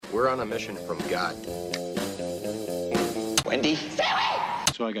We're on a mission from God. Wendy?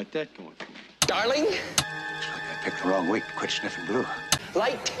 So I got that going for me. Darling? Looks like I picked the wrong week to quit sniffing glue.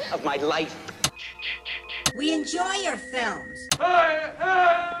 Light of my life. We enjoy your films. I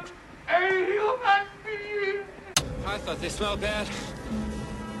am a human being. I thought they smelled bad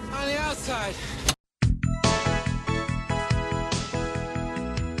on the outside.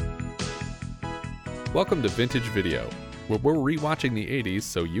 Welcome to Vintage Video, where we're rewatching the 80s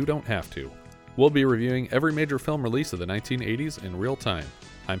so you don't have to. We'll be reviewing every major film release of the 1980s in real time.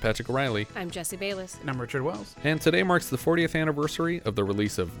 I'm Patrick O'Reilly. I'm Jesse Bayless. And I'm Richard Wells. And today marks the 40th anniversary of the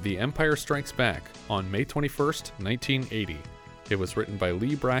release of The Empire Strikes Back on May 21st, 1980. It was written by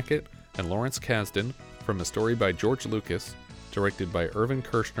Lee Brackett and Lawrence Kasdan from a story by George Lucas, directed by Irvin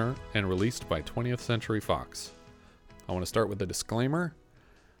Kershner, and released by 20th Century Fox. I want to start with a disclaimer.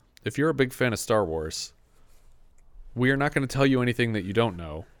 If you're a big fan of Star Wars, we are not going to tell you anything that you don't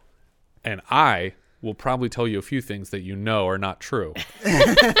know, and I will probably tell you a few things that you know are not true.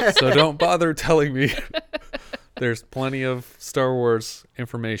 So don't bother telling me. There's plenty of Star Wars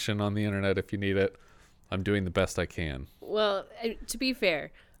information on the internet if you need it. I'm doing the best I can. Well, to be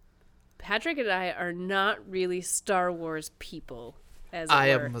fair, Patrick and I are not really Star Wars people. I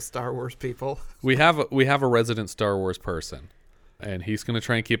am the Star Wars people. We have a resident Star Wars person, and he's going to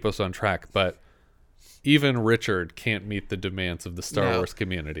try and keep us on track, but even Richard can't meet the demands of the Star Wars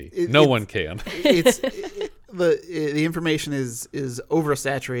community. No one can. The information is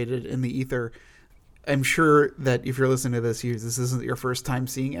oversaturated in the ether. I'm sure that if you're listening to this isn't your first time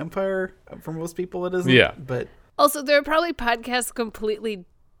seeing Empire. For most people, it isn't. Yeah. But also, there are probably podcasts completely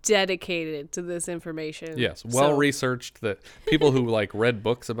dedicated to this information. Yes, well-researched, that people who read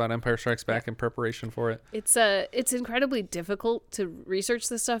books about Empire Strikes Back in preparation for it. It's incredibly difficult to research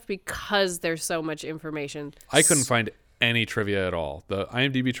this stuff because there's so much information. I couldn't find any trivia at all. The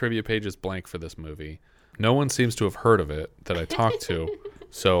IMDb trivia page is blank for this movie. No one seems to have heard of it that I talked to,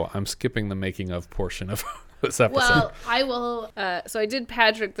 so I'm skipping the making of portion of this episode. Well, I will. So I did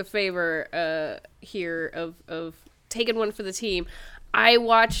Patrick the favor here of taking one for the team. I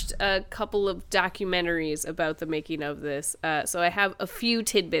watched a couple of documentaries about the making of this, so I have a few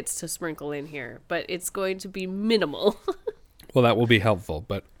tidbits to sprinkle in here, but it's going to be minimal. Well, that will be helpful,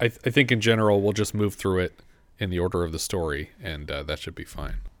 but I think in general we'll just move through it in the order of the story, and that should be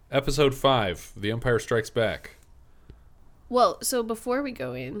fine. Episode 5, The Empire Strikes Back. Well, so before we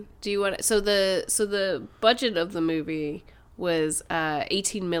go in, do you want so the budget of the movie was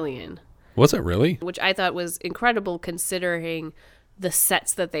 $18 million. Was it really? Which I thought was incredible considering the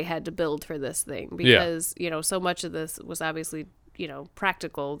sets that they had to build for this thing, because so much of this was obviously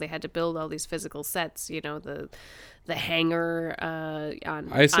practical. They had to build all these physical sets, the hangar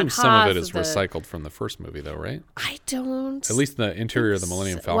I assume some of it is recycled from the first movie though, right? I don't, at least the interior of the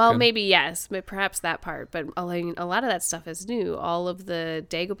Millennium Falcon. Well, maybe yes, perhaps that part, but a lot of that stuff is new. All of the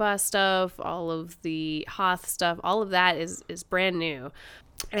Dagobah stuff, all of the Hoth stuff, all of that is brand new.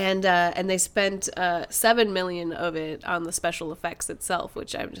 And they spent $7 million of it on the special effects itself,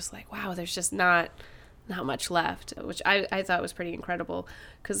 which I'm just like, wow, there's just not much left, which I thought was pretty incredible,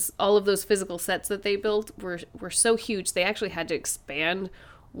 because all of those physical sets that they built were so huge. They actually had to expand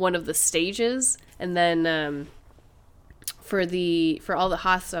one of the stages, and then for all the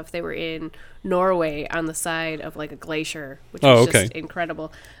Hoth stuff, they were in Norway on the side of a glacier, which was just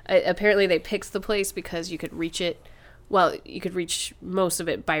incredible. Apparently, they picked the place because you could reach it. Well, you could reach most of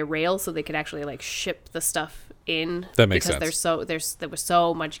it by rail, so they could actually ship the stuff in. That makes sense. Because there was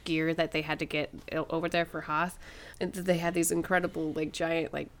so much gear that they had to get over there for Hoth, and they had these incredible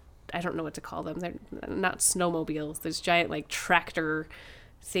giant I don't know what to call them. They're not snowmobiles. There's giant tractor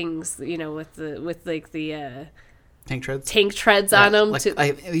things, with the tank treads on them.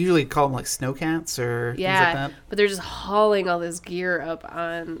 I usually call them snowcats or things like that. But they're just hauling all this gear up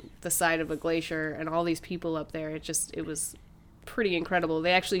on the side of a glacier, and all these people up there. It was pretty incredible.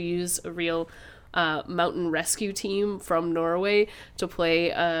 They actually used a real mountain rescue team from Norway to play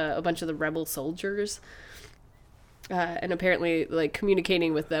a bunch of the rebel soldiers. And apparently,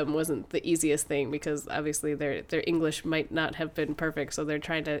 communicating with them wasn't the easiest thing, because obviously their English might not have been perfect. So they're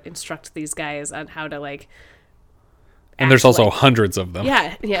trying to instruct these guys on how to and there's also hundreds of them.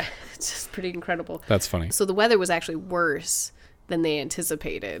 Yeah, it's just pretty incredible. That's funny. So the weather was actually worse than they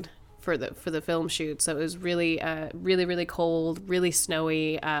anticipated for the film shoot. So it was really really cold, really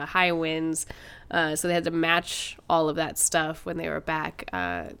snowy, high winds. So they had to match all of that stuff when they were back,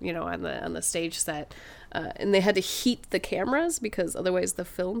 on the stage set. And they had to heat the cameras because otherwise the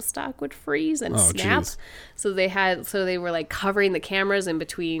film stock would freeze and snap. Geez. So they were like covering the cameras in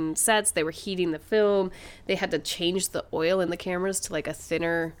between sets. They were heating the film. They had to change the oil in the cameras to like a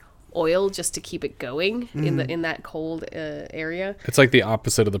thinner oil just to keep it going in that cold area. It's like the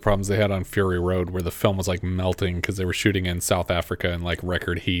opposite of the problems they had on Fury Road, where the film was like melting because they were shooting in South Africa in like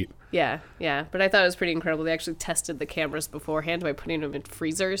record heat. Yeah. But I thought it was pretty incredible. They actually tested the cameras beforehand by putting them in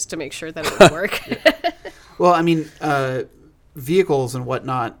freezers to make sure that it would work. Well, I mean, vehicles and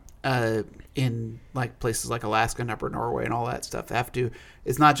whatnot in like places like Alaska and Upper Norway and all that stuff have to.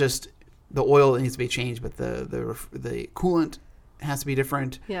 It's not just the oil that needs to be changed, but the coolant has to be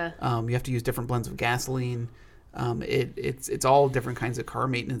different. Yeah. You have to use different blends of gasoline. It's all different kinds of car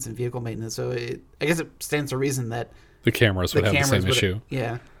maintenance and vehicle maintenance. So I guess it stands to reason that The cameras would have the same issue.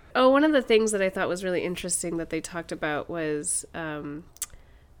 Yeah. Oh, one of the things that I thought was really interesting that they talked about was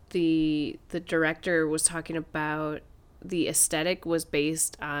the director was talking about the aesthetic was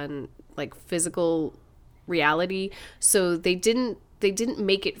based on like physical reality. So they didn't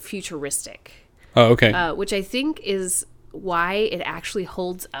make it futuristic. Oh, okay. Which I think is why it actually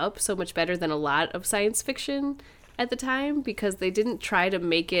holds up so much better than a lot of science fiction at the time, because they didn't try to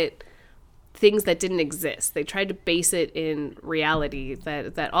make it things that didn't exist. They tried to base it in reality,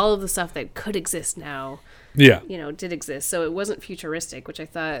 that all of the stuff that could exist now, did exist. So it wasn't futuristic, which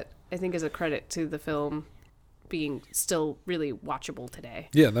I think is a credit to the film being still really watchable today.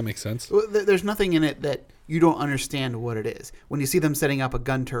 Yeah, that makes sense. Well, there's nothing in it that you don't understand what it is. When you see them setting up a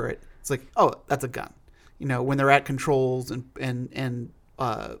gun turret, it's like, oh, that's a gun. When they're at controls and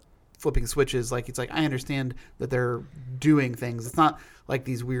flipping switches, like it's like I understand that they're doing things. It's not like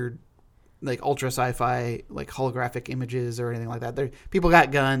these weird, like ultra sci-fi, like holographic images or anything like that. People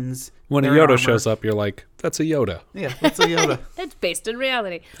got guns. When a Yoda shows up, you're like, that's a Yoda. Yeah, that's a Yoda. It's based in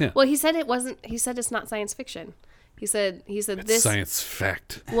reality. Yeah. Well, he said it wasn't. He said it's not science fiction. He said It's this science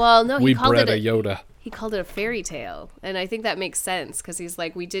fact. Well, no, we he called bred it a Yoda. He called it a fairy tale, and I think that makes sense because he's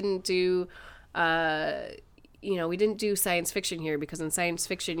like, we didn't do. We didn't do science fiction here because in science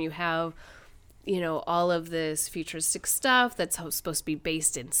fiction you have, all of this futuristic stuff that's supposed to be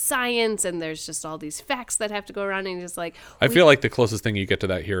based in science, and there's just all these facts that have to go around, and just like I feel like the closest thing you get to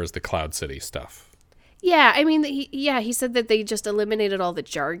that here is the Cloud City stuff. Yeah, I mean, he said that they just eliminated all the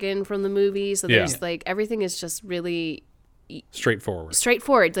jargon from the movie, so there's like everything is just really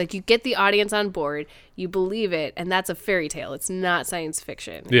straightforward. Like you get the audience on board, you believe it, and that's a fairy tale. It's not science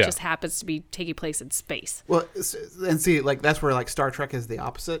fiction. It just happens to be taking place in space. Well, and see, like that's where like Star Trek is the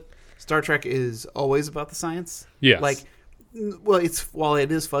opposite. Star Trek is always about the science. Yes. Like, well, while it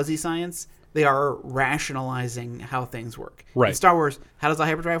is fuzzy science, they are rationalizing how things work. Right. In Star Wars, how does the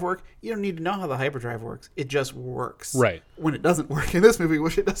hyperdrive work? You don't need to know how the hyperdrive works. It just works. Right. When it doesn't work in this movie,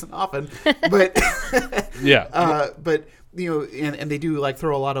 which it doesn't often, but yeah. But and they do like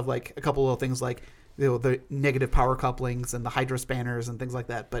throw a lot of like a couple of things like the negative power couplings and the hydro spanners and things like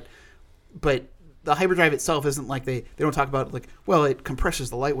that. But the hyperdrive itself isn't like they don't talk about like, well, it compresses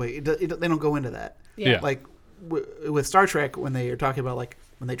the light weight. They don't go into that. Yeah. Like with Star Trek, when they are talking about like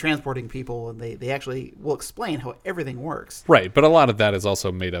when they're transporting people, and they actually will explain how everything works. Right, but a lot of that is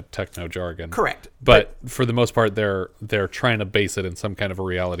also made up techno jargon. Correct. But for the most part, they're trying to base it in some kind of a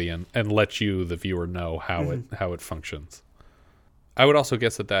reality and let you, the viewer, know how it functions. I would also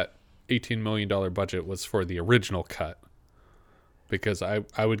guess that $18 million budget was for the original cut, because I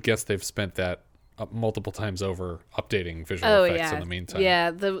would guess they've spent that multiple times over updating visual effects in the meantime. Yeah,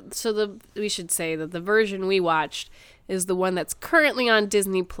 we should say that the version we watched is the one that's currently on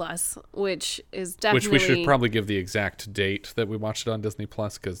Disney Plus, which is definitely... Which we should probably give the exact date that we watched it on Disney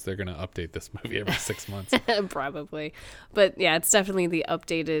Plus, because they're going to update this movie every 6 months. Probably. But yeah, it's definitely the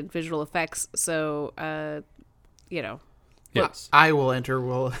updated visual effects, so, Yes. I will enter.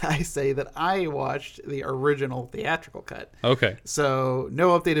 Will I say that I watched the original theatrical cut? Okay. So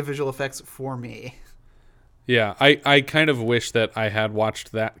no updated visual effects for me. Yeah, I kind of wish that I had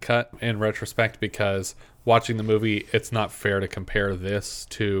watched that cut in retrospect, because watching the movie, it's not fair to compare this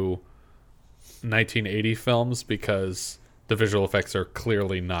to 1980 films, because the visual effects are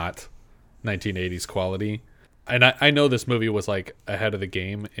clearly not 1980s quality. And I know this movie was like ahead of the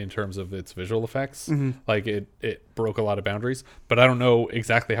game in terms of its visual effects. Mm-hmm. Like it broke a lot of boundaries, but I don't know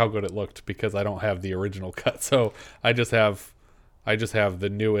exactly how good it looked because I don't have the original cut. So I just have the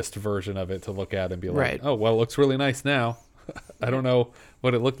newest version of it to look at and be like, right. Oh, well, it looks really nice now. I don't know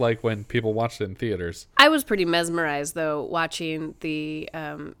what it looked like when people watched it in theaters. I was pretty mesmerized though watching the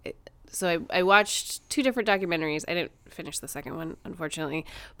so I watched 2 different documentaries. I didn't finish the second one, unfortunately,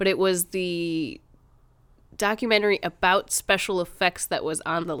 but it was the documentary about special effects that was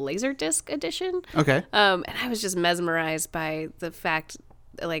on the Laserdisc edition. Okay. And I was just mesmerized by the fact,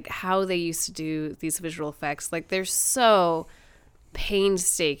 like, how they used to do these visual effects. Like, they're so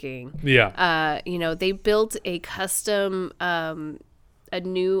painstaking. Yeah. They built a custom, a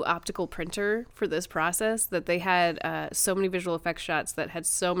new optical printer for this process, that they had so many visual effects shots that had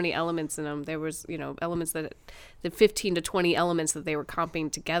so many elements in them. There was, elements the 15 to 20 elements that they were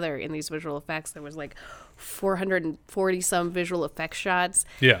comping together in these visual effects. There was like 440 some visual effects shots.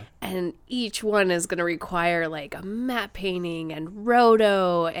 Yeah. And each one is going to require like a matte painting and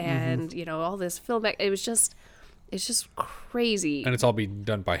roto and, all this film. It's just crazy. And it's all being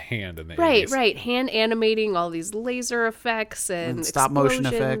done by hand in the 80s. Right. Hand animating all these laser effects and stop motion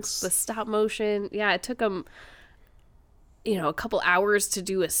explosions, effects. The stop motion. Yeah, it took them, a couple hours to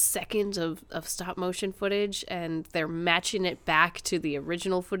do a second of stop motion footage, and they're matching it back to the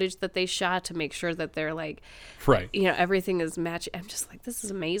original footage that they shot to make sure that they're like, right. Everything is matching. I'm just like, this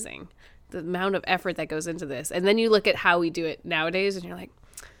is amazing. The amount of effort that goes into this. And then you look at how we do it nowadays, and you're like,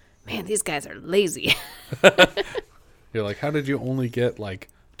 man, these guys are lazy. You're like, how did you only get like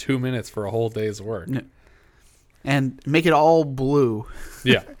 2 minutes for a whole day's work? And make it all blue.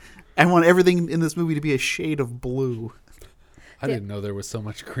 Yeah. I want everything in this movie to be a shade of blue. I didn't know there was so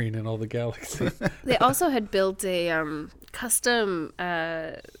much green in all the galaxies. They also had built a custom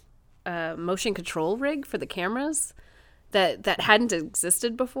motion control rig for the cameras that hadn't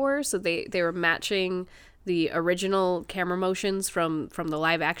existed before. So they were matching the original camera motions from the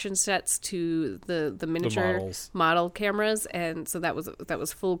live action sets to the miniature model cameras, and so that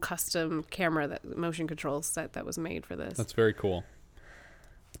was full custom camera, that motion control set that was made for this. That's very cool.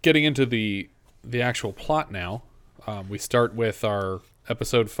 Getting into the actual plot now, we start with our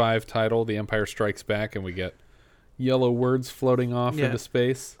episode 5 title, The Empire Strikes Back, and we get yellow words floating off into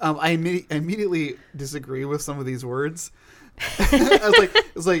space. I immediately disagree with some of these words.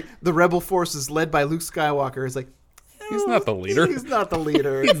 It's like the rebel force is led by Luke Skywalker. It's like, he's not the leader. He's not the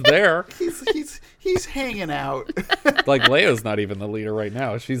leader. He's there. He's hanging out. Like, Leia's not even the leader right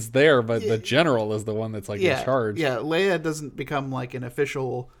now. She's there, but the general is the one that's like in charge. Yeah, Leia doesn't become like an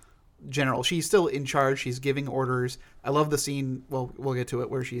official general. She's still in charge. She's giving orders. I love the scene. Well, we'll get to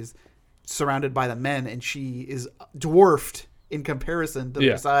it, where she's surrounded by the men and she is dwarfed in comparison to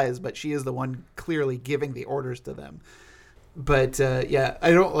their size, but she is the one clearly giving the orders to them. But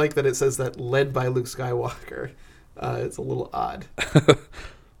I don't like that it says that led by Luke Skywalker. It's a little odd.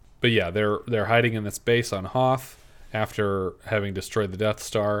 But yeah, they're hiding in this base on Hoth after having destroyed the Death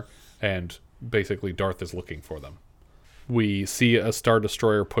Star, and basically Darth is looking for them. We see a Star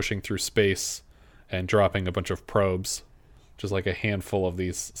Destroyer pushing through space and dropping a bunch of probes, just like a handful of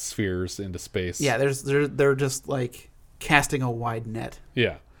these spheres into space. Yeah, they're just like casting a wide net.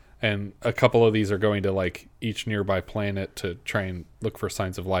 Yeah. And a couple of these are going to like each nearby planet to try and look for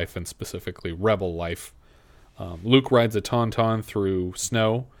signs of life, and specifically rebel life. Luke rides a Tauntaun through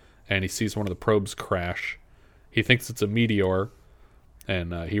snow, and he sees one of the probes crash. He thinks it's a meteor,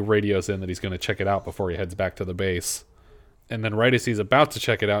 and he radios in that he's going to check it out before he heads back to the base. And then right as he's about to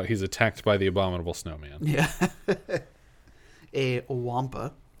check it out, he's attacked by the Abominable Snowman. Yeah. A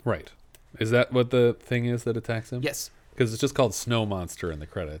Wampa. Right. Is that what the thing is that attacks him? Yes. Because it's just called Snow Monster in the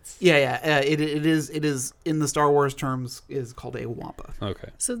credits. Yeah. It is in the Star Wars terms is called a Wampa.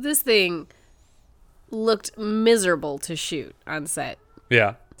 Okay. So this thing looked miserable to shoot on set.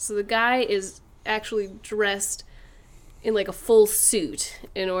 Yeah. So the guy is actually dressed in like a full suit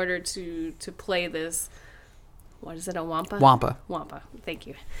in order to play this. What is it, a Wampa? Wampa. Thank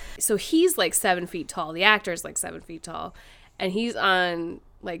you. So he's like 7 feet tall. The actor is like 7 feet tall, and he's on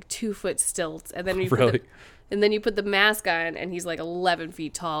like 2 foot stilts. And then you put the mask on, and he's like 11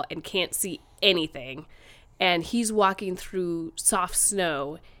 feet tall and can't see anything. And he's walking through soft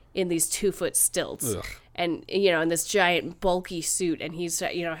snow in these 2 foot stilts. Ugh. And, in this giant bulky suit. And he's,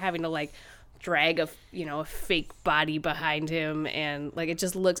 having to like drag a fake body behind him. And like, it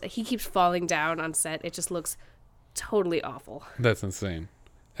just looks, he keeps falling down on set. It just looks totally awful. That's insane.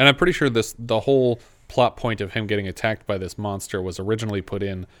 And I'm pretty sure the whole plot point of him getting attacked by this monster was originally put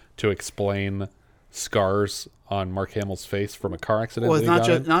in to explain scars on Mark Hamill's face from a car accident. Well,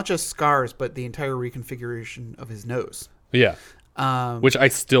 it's not just scars, but the entire reconfiguration of his nose. Yeah. Which I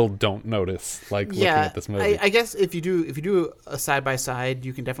still don't notice, looking at this movie. I guess if you do a side by side,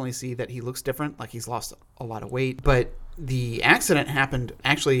 you can definitely see that he looks different, like he's lost a lot of weight. But the accident happened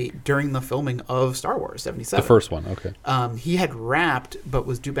actually during the filming of Star Wars 77. The first one, okay. He had wrapped, but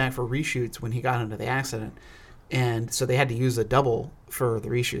was due back for reshoots when he got into the accident. and so they had to use a double for the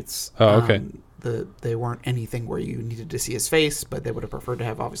reshoots. Oh, okay. They weren't anything where you needed to see his face, but they would have preferred to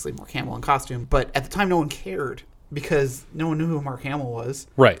have obviously Mark Hamill in costume. But at the time, no one cared because no one knew who Mark Hamill was.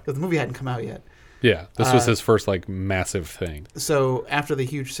 Right. Because the movie hadn't come out yet. Yeah, this was his first like massive thing. So after the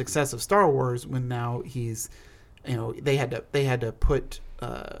huge success of Star Wars, when now he's, they had to put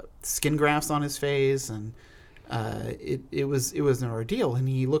skin grafts on his face, and it was an ordeal, and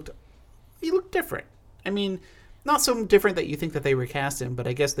he looked different. I mean, not so different that you think that they recast him, but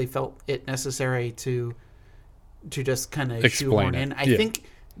I guess they felt it necessary to just kind of shoehorn in. I think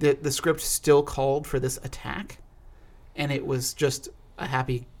that the script still called for this attack, and it was just a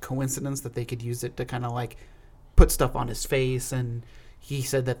happy coincidence that they could use it to kind of like put stuff on his face. And he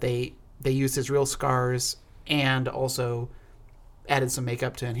said that they used his real scars and also added some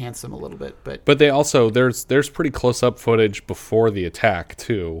makeup to enhance them a little bit. But they also there's pretty close up footage before the attack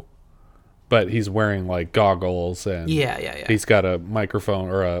too. But he's wearing like goggles and yeah. He's got a microphone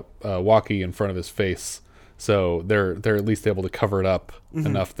or a walkie in front of his face, so they're at least able to cover it up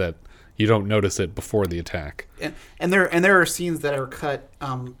enough that you don't notice it before the attack. And there are scenes that are cut.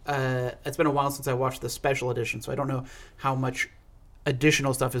 It's been a while since I watched the special edition, so I don't know how much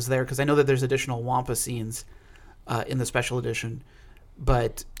additional stuff is there, because I know that there's additional Wampa scenes in the special edition.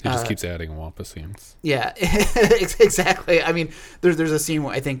 But he just keeps adding Wampa scenes. Yeah, exactly. I mean, there's a scene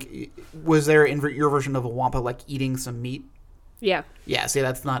where I think, was there in your version of a Wampa like eating some meat? Yeah. Yeah. See,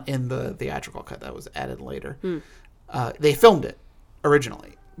 that's not in the theatrical cut. That was added later. They filmed it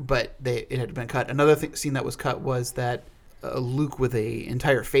originally, but it had been cut. Another scene that was cut was that Luke with a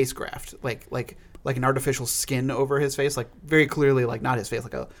entire face graft, like an artificial skin over his face, like very clearly, like not his face,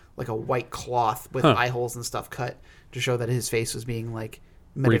 like a white cloth with eye holes and stuff cut to show that his face was being like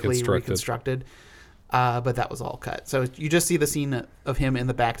medically reconstructed. But that was all cut. So you just see the scene of him in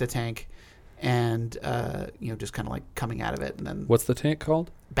the Bacta tank, and just kind of like coming out of it. And then what's the tank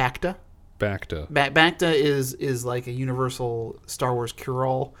called? Bacta. Bacta is like a universal Star Wars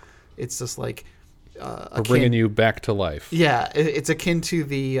cure-all. It's just like we're bringing you back to life. Yeah, it's akin to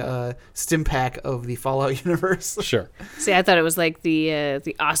the stim pack of the Fallout universe. Sure. See, I thought it was like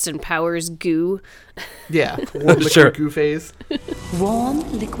the Austin Powers goo. Yeah, warm liquid goo phase.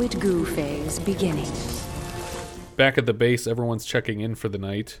 Warm liquid goo phase beginning. Back at the base, everyone's checking in for the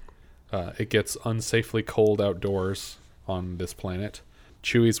night. It gets unsafely cold outdoors on this planet.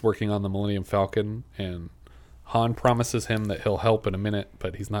 Chewie's working on the Millennium Falcon, and Han promises him that he'll help in a minute,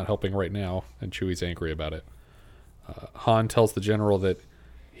 but he's not helping right now, and Chewie's angry about it. Han tells the general that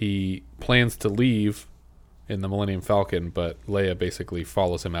he plans to leave in the Millennium Falcon, but Leia basically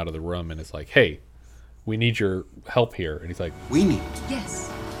follows him out of the room and is like, hey, we need your help here. And he's like, we need? Yes.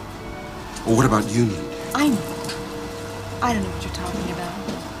 Well, what about you need? I know. I don't know what you're talking about.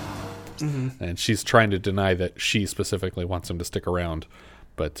 And she's trying to deny that she specifically wants him to stick around,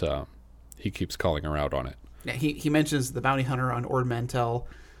 but he keeps calling her out on it. Yeah, he mentions the bounty hunter on Ord Mantell,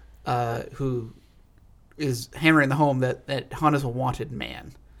 who is hammering the home that Han is a wanted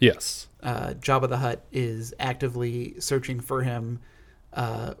man. Yes. Jabba the Hutt is actively searching for him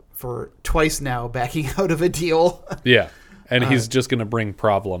for twice now, backing out of a deal. Yeah, and he's just going to bring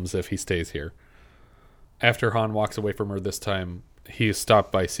problems if he stays here. After Han walks away from her this time, he is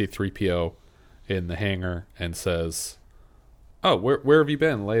stopped by C-3PO in the hangar and says, oh, where have you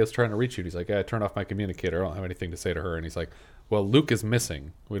been? Leia's trying to reach you. And he's like, I turned off my communicator. I don't have anything to say to her. And he's like, well, Luke is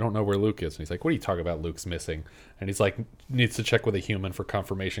missing. We don't know where Luke is. And he's like, what are you talking about? Luke's missing. And he's like, needs to check with a human for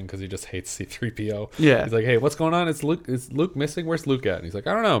confirmation because he just hates C-3PO. Yeah. He's like, hey, what's going on? Is Luke missing? Where's Luke at? And he's like,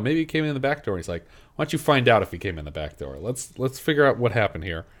 I don't know. Maybe he came in the back door. And he's like, why don't you find out if he came in the back door? Let's figure out what happened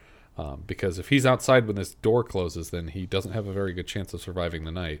here. Because if he's outside when this door closes, then he doesn't have a very good chance of surviving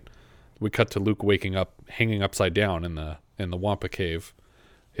the night. We cut to Luke waking up, hanging upside down in the Wampa cave.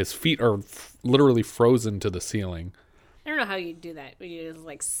 His feet are literally frozen to the ceiling. I don't know how you do that. You just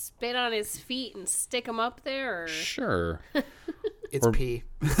like spit on his feet and stick them up there, or sure. It's pee.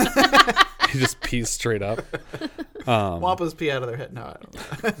 He just pees straight up. Wampas pee out of their head. No, I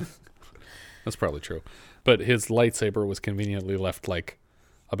don't know. That's probably true. But his lightsaber was conveniently left like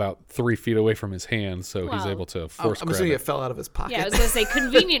about 3 feet away from his hand, so he's able to force grab I'm assuming it. it fell out of his pocket. Yeah, I was going to say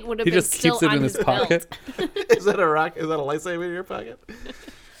convenient would have He been just still keeps it on in his pocket. Is that a rock? Is that a lightsaber in your pocket?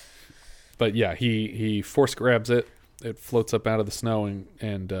 But yeah, he force grabs it. It floats up out of the snow,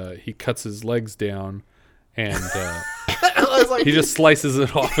 and he cuts his legs down, and he just slices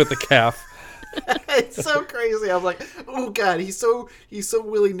it off at the calf. It's so crazy. I was like, oh god, he's so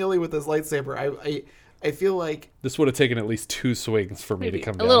willy nilly with his lightsaber. I feel like this would have taken at least 2 swings for me to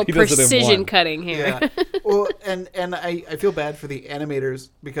come down. A little He does it in precision one. cutting here. Yeah. Well, and I feel bad for the animators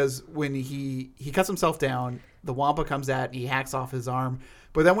because when he cuts himself down the Wampa comes out and he hacks off his arm.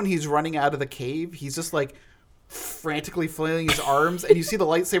 But then when he's running out of the cave, he's just like frantically flailing his arms, and you see the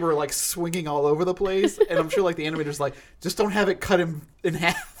lightsaber like swinging all over the place. And I'm sure like the animator's like, just don't have it cut him in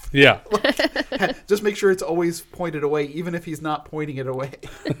half. Yeah. Just make sure it's always pointed away, even if he's not pointing it away.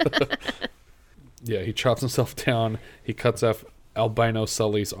 Yeah, he chops himself down. He cuts off Albino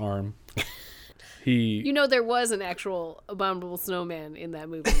Sully's arm. There was an actual abominable snowman in that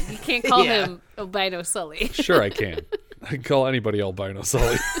movie. You can't call him Albino Sully. Sure I can. I can call anybody Albino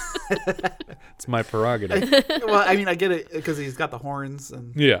Sully. It's my prerogative. Well, I mean, I get it because he's got the horns.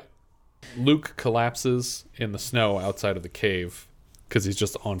 And Yeah. Luke collapses in the snow outside of the cave because he's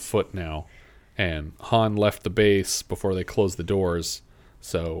just on foot now. And Han left the base before they closed the doors.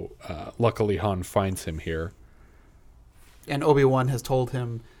 So luckily Han finds him here. And Obi-Wan has told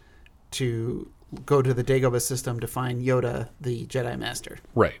him to go to the Dagobah system to find Yoda, the Jedi Master.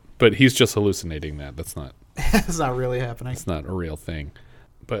 Right. But he's just hallucinating that. That's not... It's not really happening. It's not a real thing.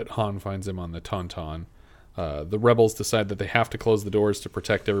 But Han finds him on the Tauntaun. The rebels decide that they have to close the doors to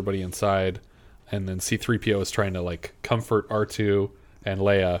protect everybody inside. And then C-3PO is trying to, like, comfort R2 and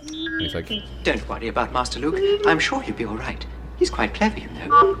Leia. And he's like... Don't worry about Master Luke. I'm sure he'll be all right. He's quite clever, you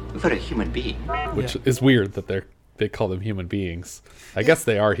know, for a human being. Which is weird that they call them human beings. I guess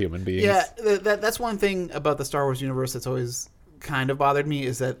they are human beings. Yeah, that's one thing about the Star Wars universe that's always kind of bothered me,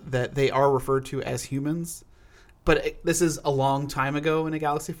 is that they are referred to as humans. But this is a long time ago in a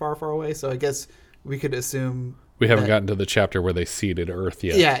galaxy far, far away, so I guess we could assume... We haven't gotten to the chapter where they seeded Earth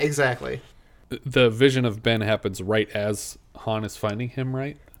yet. Yeah, exactly. The vision of Ben happens right as Han is finding him,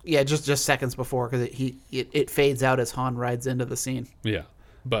 right? Yeah, just seconds before, because it fades out as Han rides into the scene. Yeah.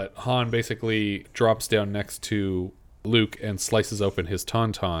 But Han basically drops down next to Luke and slices open his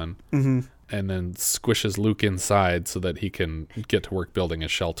Tauntaun, and then squishes Luke inside so that he can get to work building a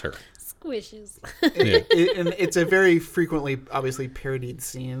shelter. Squishes. Yeah. And it's a very frequently, obviously, parodied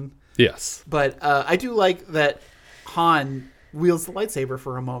scene. Yes. But I do like that Han wields the lightsaber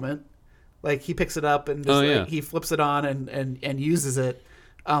for a moment. Like, he picks it up and just, he flips it on and uses it.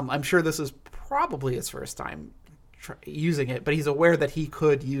 I'm sure this is probably his first time using it, but he's aware that he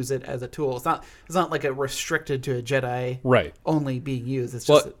could use it as a tool. It's not like a restricted to a Jedi only being used. It's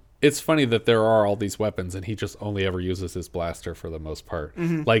just it's funny that there are all these weapons and he just only ever uses his blaster for the most part.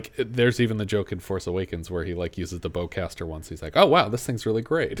 Like, there's even the joke in Force Awakens where he like uses the bowcaster once. He's like, oh wow, this thing's really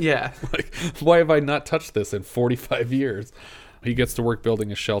great. Yeah. Like, why have I not touched this in 45 years? He gets to work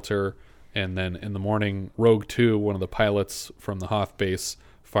building a shelter, and then in the morning, Rogue 2, one of the pilots from the Hoth base,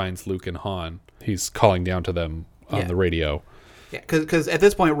 finds Luke and Han. He's calling down to them on the radio. Yeah, because at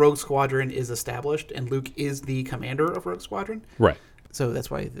this point, Rogue Squadron is established, and Luke is the commander of Rogue Squadron. Right. So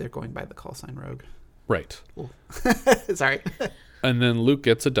that's why they're going by the call sign Rogue. Right. Sorry. And then Luke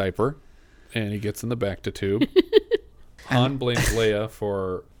gets a diaper, and he gets in the back to tube. Han blames Leia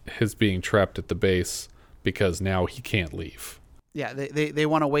for his being trapped at the base because now he can't leave. Yeah, they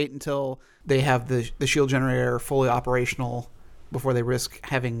want to wait until they have the shield generator fully operational before they risk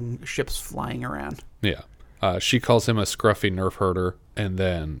having ships flying around. Yeah. She calls him a scruffy nerf herder, and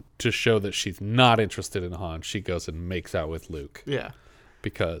then to show that she's not interested in Han, she goes and makes out with Luke. Yeah.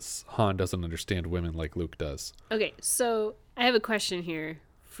 Because Han doesn't understand women like Luke does. Okay, so I have a question here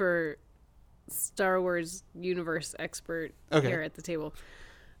for Star Wars universe expert here at the table.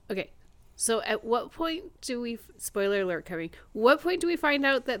 Okay, so at what point do we, spoiler alert coming, what point do we find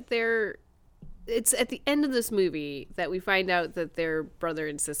out that it's at the end of this movie that we find out that they're brother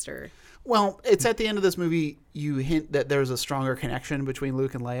and sister? Well, it's at the end of this movie you hint that there's a stronger connection between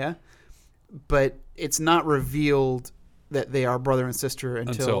Luke and Leia, but it's not revealed that they are brother and sister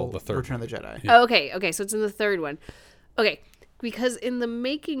until the third Return of the Jedi. Yeah. Oh, okay, so it's in the third one. Okay, because in the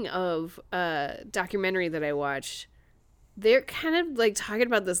making of a documentary that I watched, they're kind of like talking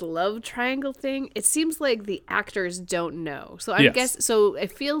about this love triangle thing. It seems like the actors don't know. So I guess so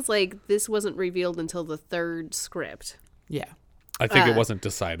it feels like this wasn't revealed until the third script. Yeah. I think it wasn't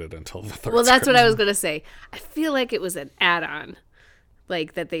decided until the third. Well, that's script. what I was gonna say. I feel like it was an add-on,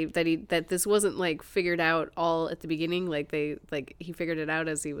 like that this wasn't like figured out all at the beginning. Like he figured it out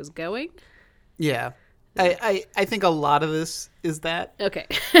as he was going. Yeah, I think a lot of this is that. Okay.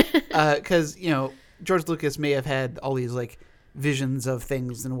 Because George Lucas may have had all these like visions of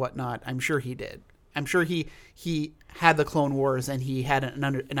things and whatnot. I'm sure he did. I'm sure he had the Clone Wars and he had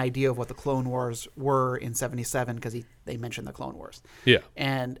an idea of what the Clone Wars were in 77 because they mentioned the Clone Wars. Yeah.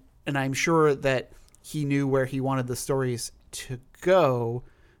 And I'm sure that he knew where he wanted the stories to go,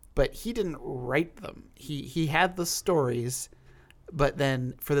 but he didn't write them. He had the stories, but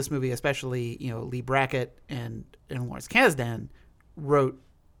then for this movie especially, Lee Brackett and Lawrence Kasdan wrote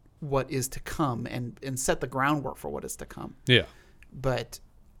what is to come and set the groundwork for what is to come. Yeah. But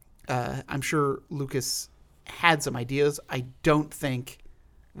I'm sure Lucas had some ideas. I don't think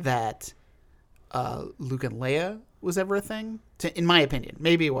that Luke and Leia was ever a thing, in my opinion.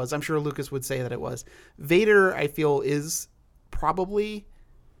 Maybe it was. I'm sure Lucas would say that it was. Vader, I feel, is probably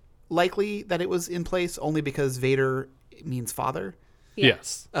likely that it was in place only because Vader means father. Yeah.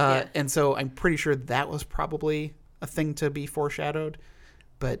 Yes. And so I'm pretty sure that was probably a thing to be foreshadowed.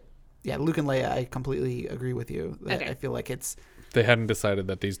 But yeah, Luke and Leia, I completely agree with you. That I feel like it's... They hadn't decided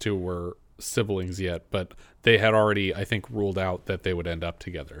that these two were siblings yet, but they had already, I think, ruled out that they would end up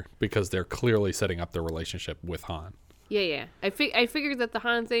together because they're clearly setting up their relationship with Han. Yeah. I figured that the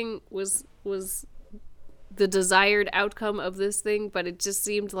Han thing was the desired outcome of this thing, but it just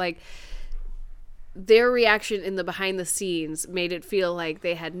seemed like their reaction in the behind the scenes made it feel like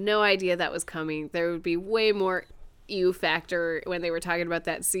they had no idea that was coming. There would be way more ew factor when they were talking about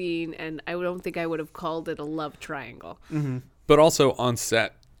that scene, and I don't think I would have called it a love triangle. Mm-hmm. But also on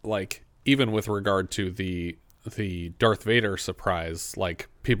set, like, even with regard to the Darth Vader surprise, like,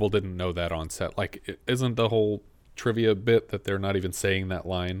 people didn't know that on set. Like, isn't the whole trivia bit that they're not even saying that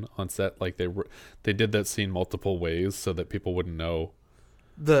line on set? Like, they did that scene multiple ways so that people wouldn't know.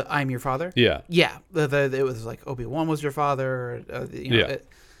 The I'm your father? Yeah. Yeah. It was like Obi-Wan was your father.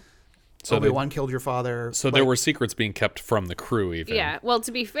 So Obi-Wan killed your father. So there were secrets being kept from the crew even. Yeah. Well,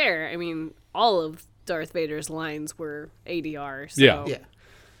 to be fair, I mean, all of Darth Vader's lines were ADR. So. Yeah.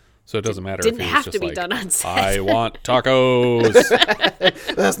 So it doesn't matter. Didn't if he have was just to be like, done on set. I want tacos.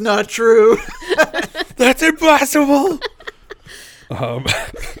 That's not true. That's impossible.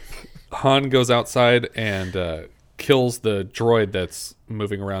 Han goes outside and kills the droid that's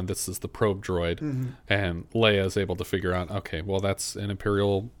moving around. This is the probe droid. Mm-hmm. And Leia is able to figure out, okay, well, that's an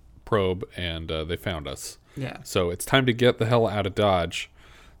Imperial probe, and they found us. Yeah. So it's time to get the hell out of Dodge.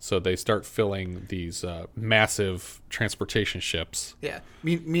 So they start filling these massive transportation ships. Yeah.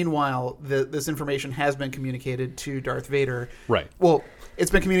 Meanwhile, this information has been communicated to Darth Vader. Right. Well, it's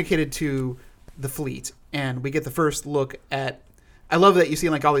been communicated to the fleet, and we get the first look at... I love that you see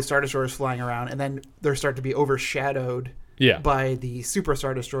like all these Star Destroyers flying around, and then they start to be overshadowed by the Super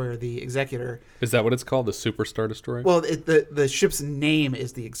Star Destroyer, the Executor. Is that what it's called, the Super Star Destroyer? Well, the ship's name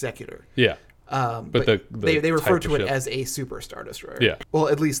is the Executor. Yeah. But they refer to it as a Super Star Destroyer. Yeah. Well,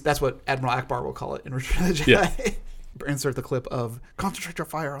 at least that's what Admiral Akbar will call it in Return of the Jedi. Yeah. Insert the clip of "Concentrate your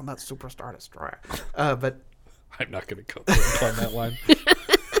fire on that Super Star Destroyer." But I'm not going to go on that line.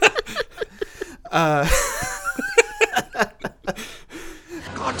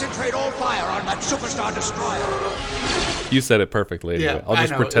 Concentrate all fire on that Superstar Destroyer. You said it perftly. Anyway. Yeah, I'll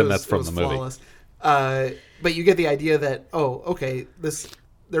just pretend that's from the movie. Flawless. But you get the idea that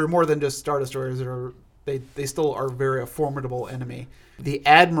they're more than just Star Destroyers. They still are very a formidable enemy. The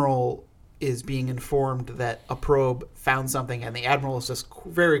Admiral is being informed that a probe found something, and the Admiral is just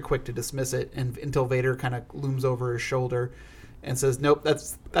very quick to dismiss it, and until Vader kind of looms over his shoulder and says, "Nope,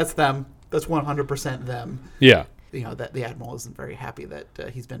 that's them. That's 100% them." Yeah. That the Admiral isn't very happy that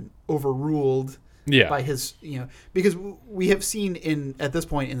he's been overruled by his, because we have seen at this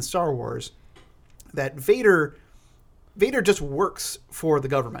point in Star Wars that Vader just works for the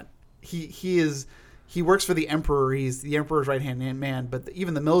government. He works for the Emperor. He's the Emperor's right-hand man, but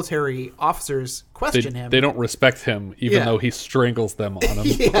even the military officers question him. They don't respect him, even though he strangles them on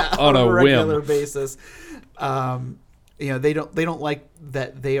on a regular whim. basis. They don't like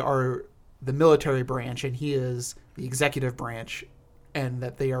that they are the military branch and he is the executive branch, and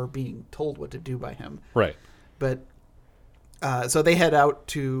that they are being told what to do by him. Right. But so they head out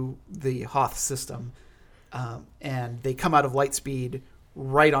to the Hoth system, and they come out of light speed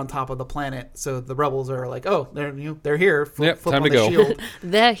right on top of the planet. So the rebels are like, "Oh, they're here." Flip time on to the go. Shield.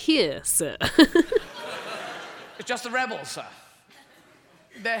 They're here, sir. It's just the rebels, sir.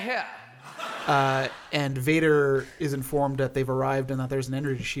 They're here. And Vader is informed that they've arrived and that there's an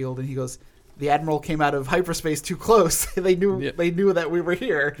energy shield, and he goes, "The Admiral came out of hyperspace too close. They knew that we were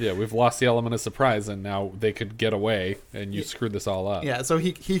here." Yeah, we've lost the element of surprise, and now they could get away, and you screwed this all up. Yeah, so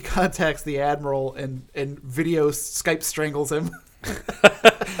he contacts the Admiral and video Skype strangles him.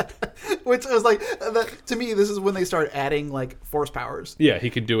 Which was like, to me, this is when they start adding like force powers. Yeah, he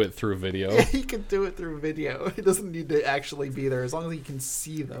can do it through video. Yeah, he can do it through video. He doesn't need to actually be there as long as he can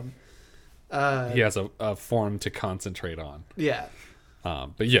see them. He has a form to concentrate on. Yeah.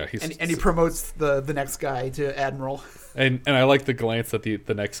 But yeah, he promotes the next guy to Admiral. And I like the glance that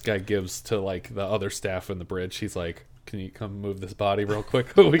the next guy gives to like the other staff in the bridge. He's like, "Can you come move this body real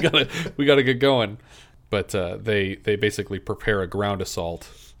quick? we gotta get going." But they basically prepare a ground assault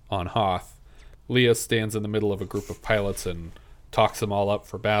on Hoth. Leia stands in the middle of a group of pilots and talks them all up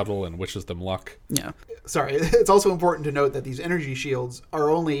for battle and wishes them luck. Yeah. Sorry. It's also important to note that these energy shields are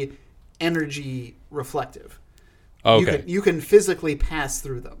only energy reflective. Okay. You can physically pass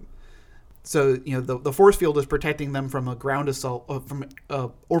through them. So, the force field is protecting them from a ground assault, from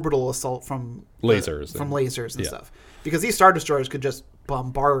orbital assault from lasers. Lasers and stuff. Because these Star Destroyers could just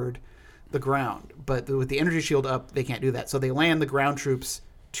bombard the ground. But with the energy shield up, they can't do that. So they land the ground troops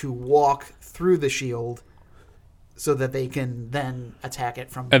to walk through the shield so that they can then attack it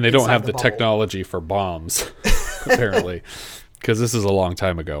from And they don't have the bubble. technology for bombs, apparently. Because this is a long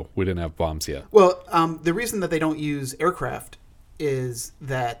time ago. We didn't have bombs yet. Well, the reason that they don't use aircraft is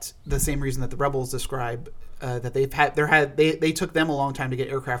that the same reason that the rebels describe that they took them a long time to get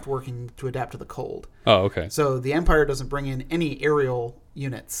aircraft working to adapt to the cold. Oh, okay. So the Empire doesn't bring in any aerial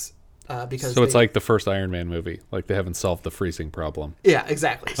units because it's like the first Iron Man movie. Like they haven't solved the freezing problem. Yeah,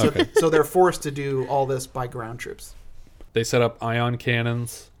 exactly. So so they're forced to do all this by ground troops. They set up ion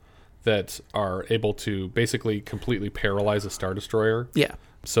cannons that are able to basically completely paralyze a Star Destroyer. Yeah.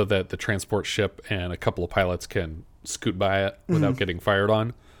 So that the transport ship and a couple of pilots can scoot by it without getting fired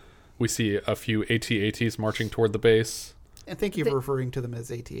on. We see a few AT-ATs marching toward the base. And thank you for referring to them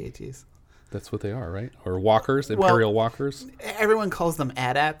as AT-ATs. That's what they are, right? Or walkers, Imperial walkers. Everyone calls them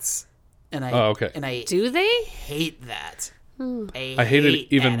AT-ATs, and I do they hate that. I hate it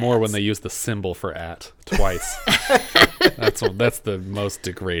even more when they use the symbol for "at" twice. That's the most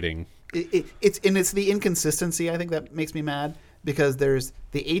degrading. It's the inconsistency I think that makes me mad, because there's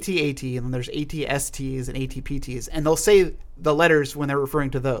the AT-AT and then there's AT-STs and AT-PTs, and they'll say the letters when they're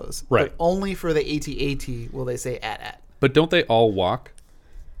referring to those. Right. But only for the AT-AT will they say AT-AT. But don't they all walk?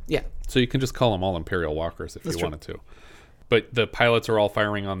 Yeah. So you can just call them all Imperial walkers if you wanted to. But the pilots are all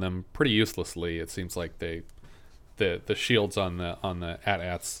firing on them pretty uselessly. It seems like the shields on the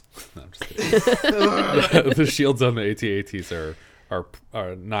AT-ATs. No, I'm just kidding. The shields on the AT-ATs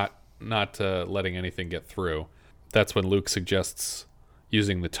are not letting anything get through. That's when Luke suggests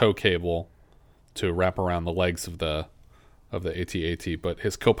using the tow cable to wrap around the legs of the AT-AT, but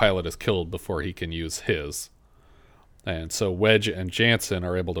his co-pilot is killed before he can use his. And so Wedge and Jansen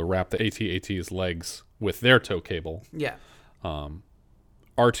are able to wrap the AT-AT's legs with their tow cable. Yeah.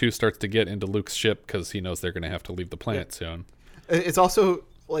 R2 starts to get into Luke's ship because he knows they're going to have to leave the planet soon. It's also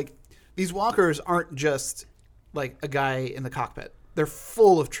like these walkers aren't just like a guy in the cockpit. They're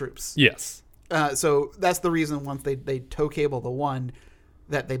full of troops. Yes. So that's the reason once they tow cable the one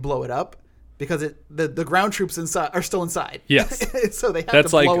that they blow it up, because the ground troops inside are still inside. Yes. So they have to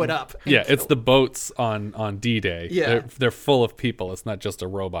blow it up. Yeah, it's the boats on D-Day. Yeah. They're full of people. It's not just a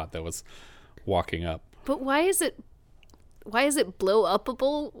robot that was walking up. But why is it blow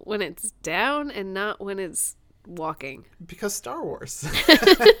upable when it's down and not when it's walking? Because Star Wars.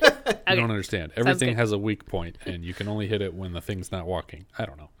 I don't understand. Everything has a weak point, and you can only hit it when the thing's not walking. I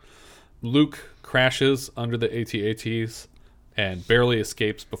don't know. Luke crashes under the AT-ATs and barely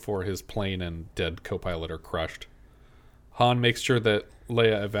escapes before his plane and dead co-pilot are crushed. Han makes sure that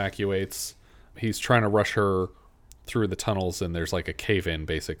Leia evacuates. He's trying to rush her through the tunnels, and there's like a cave-in,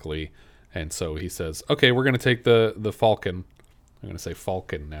 basically. And so he says, okay, we're going to take the Falcon. I'm going to say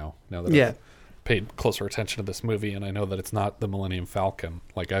Falcon now that I've paid closer attention to this movie, and I know that it's not the Millennium Falcon,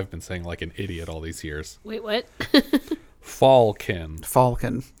 like I've been saying like an idiot all these years. Wait, what? Falcon.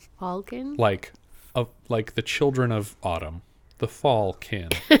 Falcon. Like the children of autumn. The Falcon.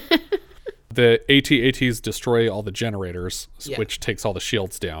 The AT-ATs destroy all the generators, which takes all the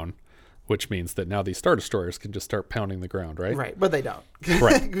shields down, which means that now these Star Destroyers can just start pounding the ground, right? Right, but they don't.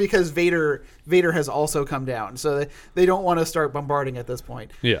 Right. Because Vader has also come down, so they don't want to start bombarding at this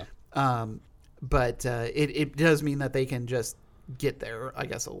point. Yeah. But it does mean that they can just get there, I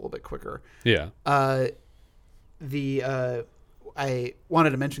guess, a little bit quicker. Yeah. I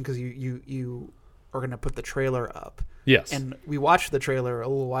wanted to mention, because you are going to put the trailer up. Yes. And we watched the trailer a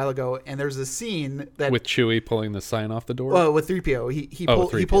little while ago, and there's a scene that with Chewie pulling the sign off the door. Well, with 3PO, he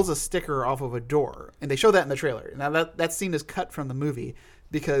 3PO. pulls a sticker off of a door, and they show that in the trailer. Now that scene is cut from the movie,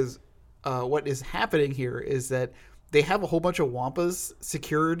 because what is happening here is that they have a whole bunch of Wampas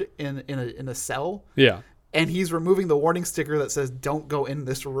secured in a cell. Yeah. And he's removing the warning sticker that says "Don't go in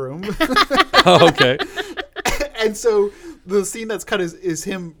this room." Oh, okay. And so the scene that's cut is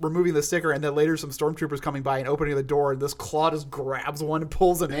him removing the sticker, and then later some stormtroopers coming by and opening the door, and this claw just grabs one and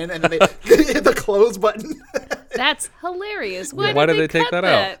pulls him in, and then they hit the close button. That's hilarious. Why did did they take cut that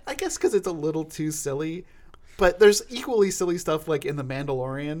out? I guess because it's a little too silly. But there's equally silly stuff like in The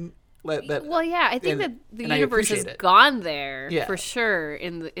Mandalorian. Well, yeah, I think that the and I universe has appreciate it. gone there Yeah. for sure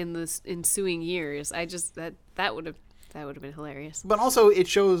in the ensuing years. I just that would have been hilarious. But also it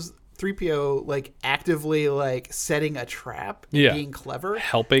shows 3PO like actively like setting a trap, and Yeah. being clever.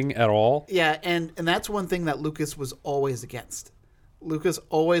 Helping at all? Yeah, and that's one thing that Lucas was always against. Lucas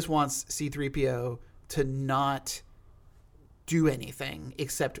always wants C-3PO to not do anything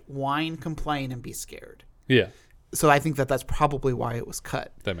except whine, complain, and be scared. Yeah, So I think that that's probably why it was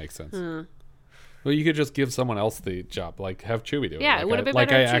cut. that makes sense. Well, you could just give someone else the job, like have Chewie do it. Yeah, like it would've been like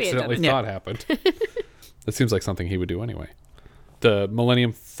better I if Chewie had accidentally done it. thought happened. It seems like something he would do anyway. The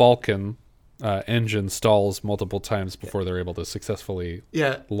Millennium Falcon engine stalls multiple times before they're able to successfully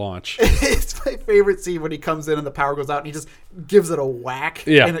Yeah. launch. It's my favorite scene when he comes in and the power goes out and he just gives it a whack.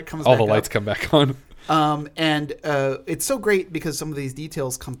 Yeah, And it comes all back the lights up. come back on. And it's so great because some of these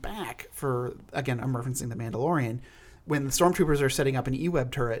details come back for, again, I'm referencing The Mandalorian, when the stormtroopers are setting up an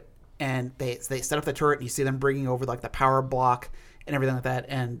E-Web turret and they set up the turret and you see them bringing over like the power block and everything like that.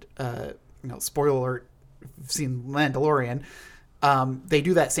 And, spoiler alert, you've seen Mandalorian. They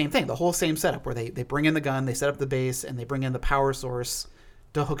do that same thing, the whole same setup where they bring in the gun, they set up the base, and they bring in the power source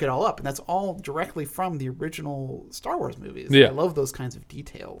to hook it all up. And that's all directly from the original Star Wars movies. Yeah. I love those kinds of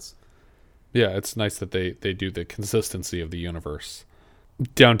details. Yeah, it's nice that they do the consistency of the universe.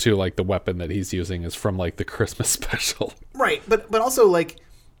 Down to like the weapon that he's using is from like the Christmas special. Right, but also like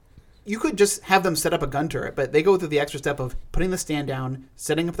you could just have them set up a gun turret, but they go through the extra step of putting the stand down,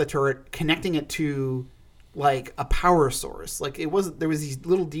 setting up the turret, connecting it to like a power source. Like there was these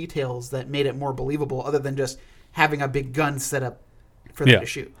little details that made it more believable, other than just having a big gun set up for them Yeah. to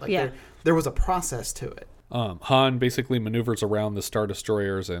shoot. Like Yeah. there was a process to it. Han basically maneuvers around the Star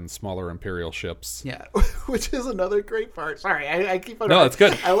Destroyers and smaller Imperial ships. Yeah, which is another great part. Sorry, I keep on. No, it's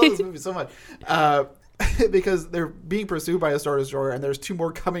good. I love this movie so much because they're being pursued by a Star Destroyer, and there's two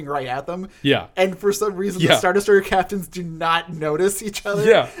more coming right at them. Yeah. and for some reason, Yeah. the Star Destroyer captains do not notice each other.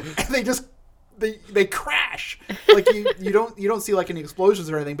 Yeah. and they just they crash. Like you don't see like any explosions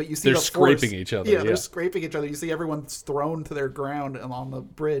or anything, but you see They're the force. scraping each other, Yeah, yeah. they're scraping each other. You see everyone's thrown to their ground along the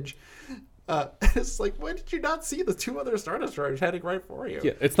bridge. It's like, why did you not see the two other Star Destroyers heading right for you?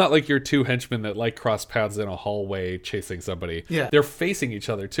 Yeah, it's not like your two henchmen that like cross paths in a hallway chasing somebody. Yeah. They're facing each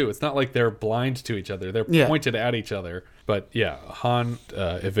other too. It's not like they're blind to each other. They're Yeah. pointed at each other. But yeah, Han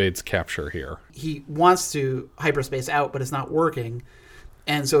evades capture here. He wants to hyperspace out, but it's not working.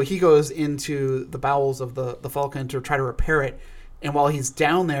 And so he goes into the bowels of the Falcon to try to repair it. And while he's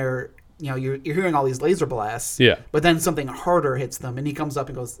down there, you're hearing all these laser blasts. Yeah. But then something harder hits them, and he comes up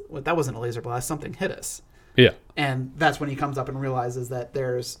and goes, well, that wasn't a laser blast. Something hit us. Yeah. And that's when he comes up and realizes that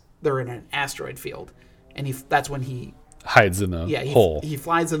they're in an asteroid field. And that's when he Hides in the hole. he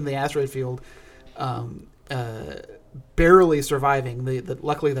flies in the asteroid field, barely surviving.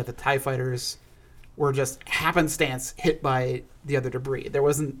 Luckily that the TIE fighters were just happenstance hit by the other debris. It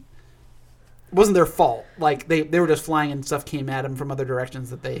wasn't their fault. Like they were just flying and stuff came at them from other directions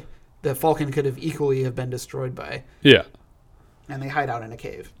that the Falcon could have equally have been destroyed by. Yeah. And they hide out in a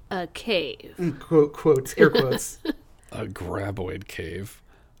cave. A cave. Quotes, air quotes. A graboid cave.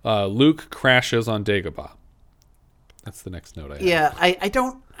 Luke crashes on Dagobah. That's the next note I have. Yeah, I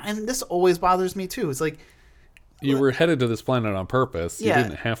don't, and this always bothers me too. It's like You were headed to this planet on purpose. Yeah. You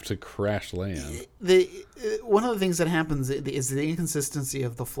didn't have to crash land. One of the things that happens is the inconsistency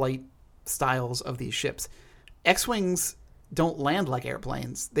of the flight styles of these ships. X-wings don't land like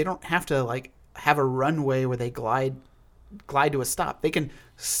airplanes. They don't have to like have a runway where they glide to a stop. They can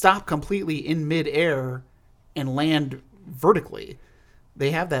stop completely in midair and land vertically.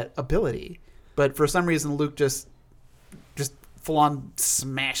 They have that ability, but for some reason Luke just full on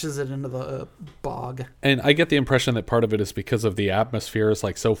smashes it into the bog. And I get the impression that part of it is because of the atmosphere is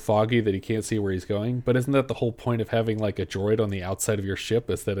like so foggy that he can't see where he's going. But isn't that the whole point of having like a droid on the outside of your ship,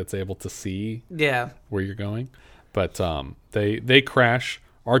 is that it's able to see Yeah. where you're going? But they crash.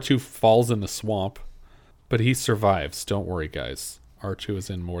 R2 falls in the swamp, but he survives. Don't worry, guys. R2 is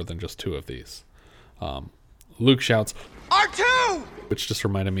in more than just two of these. Luke shouts, R2! which just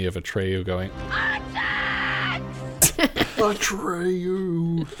reminded me of Atreyu going,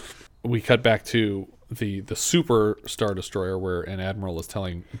 Atreyu. we cut back to the super Star Destroyer where an admiral is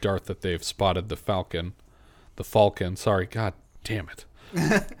telling Darth that they've spotted the Falcon. Sorry, god damn it.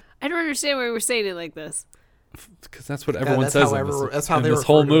 I don't understand why we're saying it like this. Because that's what everyone that's says how in this, that's how in they this refer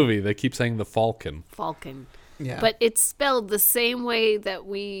whole to it. movie. They keep saying the Falcon. Falcon. Yeah. But it's spelled the same way that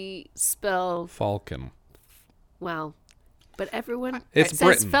we spell, Falcon. well, but everyone It's says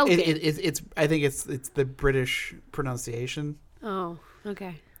Britain. Falcon. it's I think it's the British pronunciation. Oh,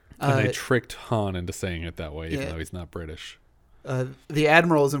 okay. And they tricked Han into saying it that way, even yeah. though he's not British. The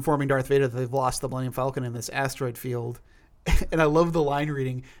Admiral is informing Darth Vader that they've lost the Millennium Falcon in this asteroid field. And I love the line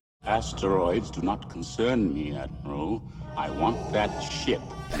reading, Asteroids do not concern me, Admiral. I want that ship.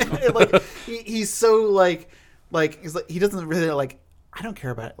 Like he's so like he's like he doesn't really like. I don't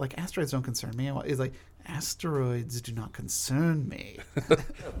care about it. Like asteroids don't concern me. He's like asteroids do not concern me.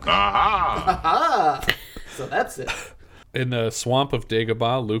 Aha! So that's it. In the swamp of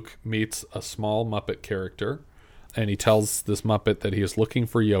Dagobah, Luke meets a small Muppet character, and he tells this Muppet that he is looking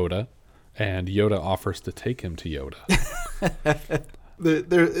for Yoda, and Yoda offers to take him to Yoda.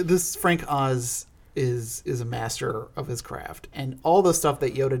 This Frank Oz is a master of his craft, and all the stuff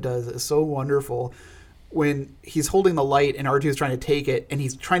that Yoda does is so wonderful. When he's holding the light and R2 is trying to take it, and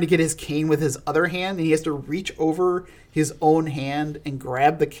he's trying to get his cane with his other hand, and he has to reach over his own hand and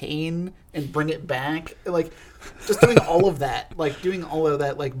grab the cane and bring it back. Like, just doing all of that,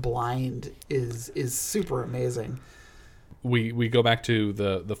 like blind is super amazing. We go back to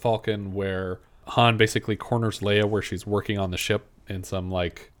the Falcon where Han basically corners Leia where she's working on the ship in some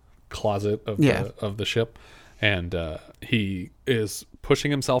like closet of the ship, and he is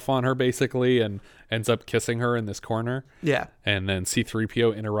pushing himself on her basically and ends up kissing her in this corner. Yeah. And then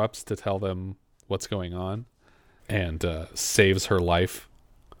C-3PO interrupts to tell them what's going on and saves her life.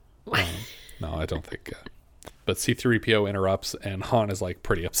 No, I don't think. But C-3PO interrupts and Han is like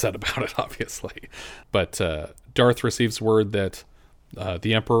pretty upset about it, obviously. But Darth receives word that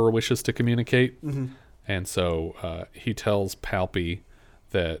the Emperor wishes to communicate. Mm-hmm. And so he tells Palpy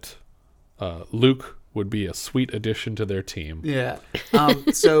that Luke would be a sweet addition to their team. Yeah.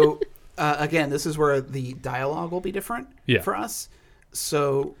 So, again, this is where the dialogue will be different for us.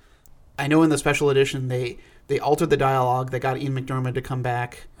 So, I know in the special edition, they altered the dialogue. They got Ian McDiarmid to come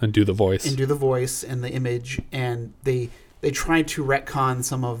back. And do the voice. And the image. And they tried to retcon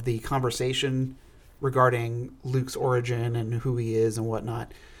some of the conversation regarding Luke's origin and who he is and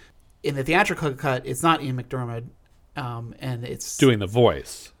whatnot. In the theatrical cut, it's not Ian McDiarmid. And it's... doing the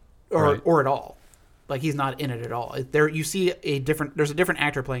voice. Or at all. Like, he's not in it at all. There, you see there's a different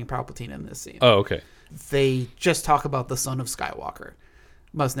actor playing Palpatine in this scene. Oh, okay. They just talk about the son of Skywalker.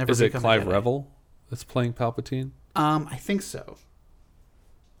 Must never. Is it Clive Revel that's playing Palpatine? I think so.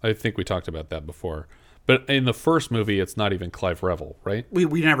 I think we talked about that before. But in the first movie, it's not even Clive Revel, right? We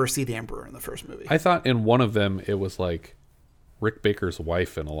never see the Emperor in the first movie. I thought in one of them it was like Rick Baker's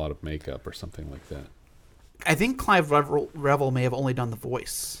wife in a lot of makeup or something like that. I think Clive Revel may have only done the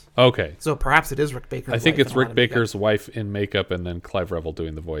voice. Okay. So perhaps it is Rick Baker's wife. I think it's Rick Baker's wife in makeup and then Clive Revel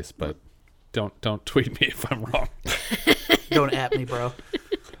doing the voice, but don't tweet me if I'm wrong. Don't at me, bro.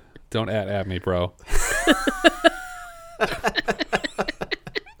 Don't at me, bro.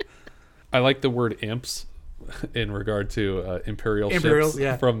 I like the word imps in regard to Imperial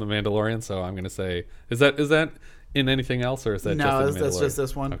ships from The Mandalorian, so I'm going to say, is that in anything else, or is that just in The Mandalorian? That's just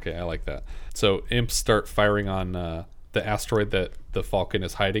this one. Okay, I like that. So imps start firing on the asteroid that the Falcon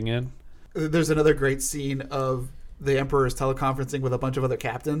is hiding in. There's another great scene of the Emperor's teleconferencing with a bunch of other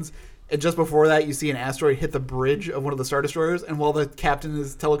captains, and just before that, you see an asteroid hit the bridge of one of the Star Destroyers, and while the captain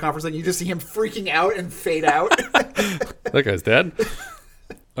is teleconferencing, you just see him freaking out and fade out. That guy's dead.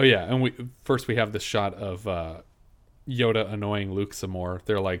 Oh yeah, and we have this shot of Yoda annoying Luke some more.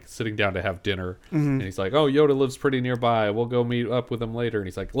 They're like sitting down to have dinner, and he's like, "Oh, Yoda lives pretty nearby. We'll go meet up with him later." And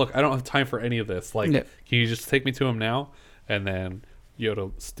he's like, "Look, I don't have time for any of this. Like, can you just take me to him now?" And then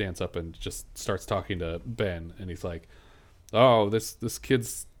Yoda stands up and just starts talking to Ben, and he's like, "Oh, this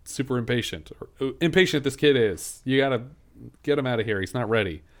kid's super impatient. Or, impatient this kid is. You gotta get him out of here. He's not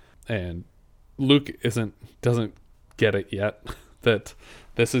ready." And Luke doesn't get it yet that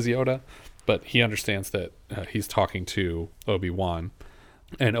this is Yoda, but he understands that he's talking to Obi-Wan,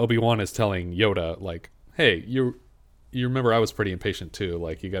 and Obi-Wan is telling Yoda, like, "Hey, you remember I was pretty impatient too.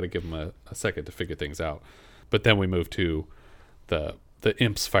 Like, you got to give him a second to figure things out." But then we move to the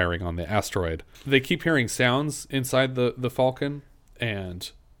imps firing on the asteroid. They keep hearing sounds inside the Falcon,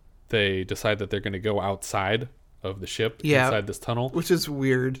 and they decide that they're going to go outside of the ship inside this tunnel. Which is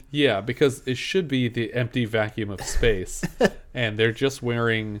weird. Yeah, because it should be the empty vacuum of space, and they're just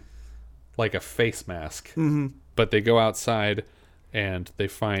wearing like a face mask. Mm-hmm. But they go outside, and they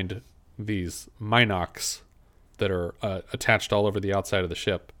find these Minox that are attached all over the outside of the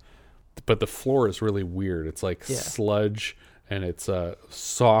ship. But the floor is really weird. It's like sludge, and it's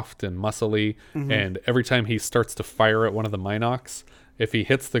soft and muscly. Mm-hmm. And every time he starts to fire at one of the Minox, if he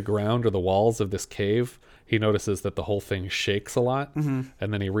hits the ground or the walls of this cave, he notices that the whole thing shakes a lot. Mm-hmm.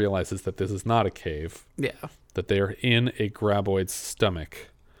 And then he realizes that this is not a cave. Yeah. That they are in a graboid's stomach.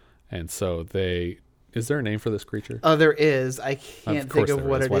 And so is there a name for this creature? There is. I can't think of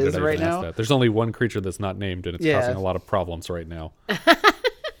what it is right now. That? There's only one creature that's not named, and it's causing a lot of problems right now.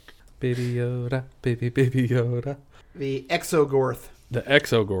 Baby Yoda, baby Yoda. The Exogorth. The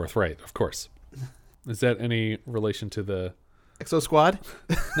Exogorth, right, of course. Is that any relation to the... Exo Squad?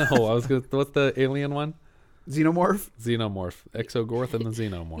 No, what's the alien one? Xenomorph? Xenomorph. Exogorth and the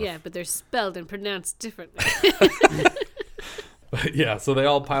Xenomorph. Yeah, but they're spelled and pronounced differently. Yeah, so they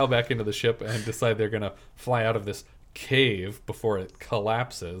all pile back into the ship and decide they're going to fly out of this cave before it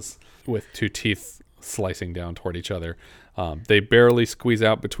collapses with two teeth slicing down toward each other. They barely squeeze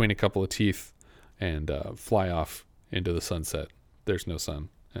out between a couple of teeth and fly off into the sunset. There's no sun,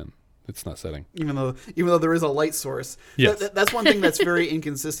 and it's not setting. Even though there is a light source. Yes. That's one thing that's very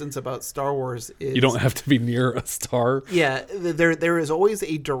inconsistent about Star Wars. Is, you don't have to be near a star. Yeah, there is always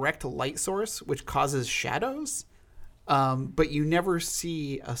a direct light source, which causes shadows, but you never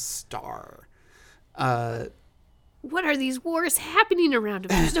see a star. What are these wars happening around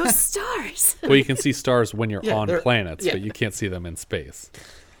if there's no stars? Well, you can see stars when you're on planets, yeah. but you can't see them in space.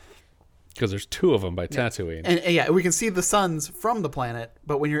 Because there's two of them by Tatooine. And we can see the suns from the planet,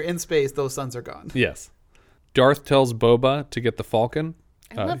 but when you're in space, those suns are gone. Yes. Darth tells Boba to get the Falcon.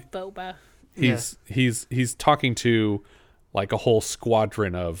 I love Boba. He's talking to like a whole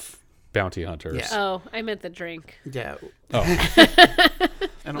squadron of bounty hunters. Yeah. Oh, I meant the drink. Yeah. Oh.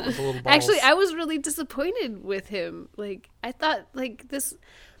 And it was a little balls. Actually, I was really disappointed with him. Like, I thought, like, this...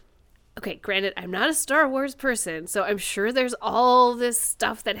 Okay, granted, I'm not a Star Wars person, so I'm sure there's all this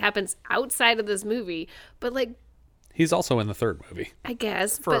stuff that happens outside of this movie, but, like... He's also in the third movie. I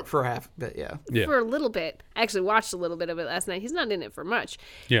guess. For half, but yeah. For a little bit. I actually watched a little bit of it last night. He's not in it for much.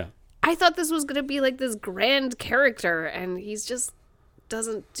 Yeah. I thought this was going to be, like, this grand character, and he's just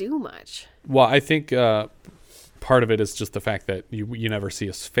doesn't do much. Well, I think part of it is just the fact that you never see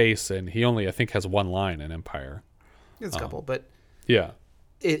his face, and he only, I think, has one line in Empire. It's a couple, but... Yeah.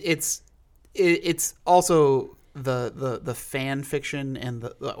 It's also the fan fiction, and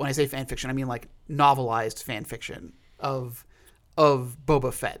when I say fan fiction, I mean like novelized fan fiction of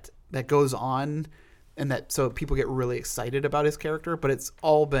Boba Fett that goes on, and that so people get really excited about his character, but it's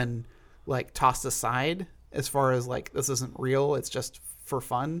all been like tossed aside as far as like this isn't real, it's just for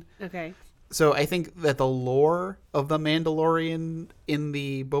fun. Okay. So I think that the lore of the Mandalorian in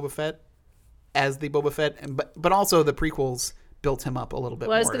the Boba Fett as the Boba Fett, but also the prequels built him up a little bit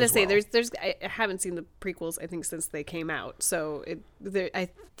more. Well, I was going to say, well. there's I haven't seen the prequels, I think, since they came out. So I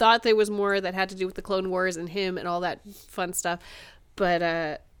thought there was more that had to do with the Clone Wars and him and all that fun stuff.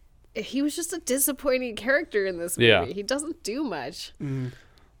 But he was just a disappointing character in this movie. Yeah. He doesn't do much.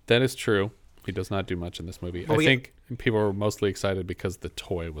 That is true. He does not do much in this movie. I think people were mostly excited because the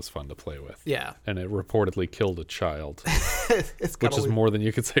toy was fun to play with. Yeah. And it reportedly killed a child. Which is more than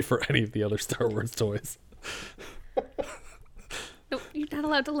you could say for any of the other Star Wars toys. No, you're not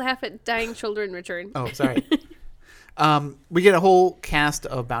allowed to laugh at dying children, Richard. Oh, sorry. We get a whole cast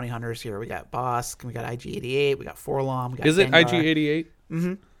of bounty hunters here. We got Bosk, we got IG-88, we got Forlom, we got Is it Dengar. IG-88?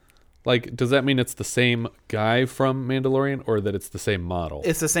 Mm-hmm. Like, does that mean it's the same guy from Mandalorian, or that it's the same model?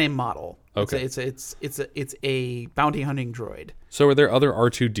 It's the same model. Okay. It's a bounty hunting droid. So are there other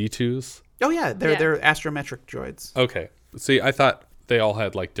R2-D2s? Oh yeah, they're astrometric droids. Okay. See, I thought they all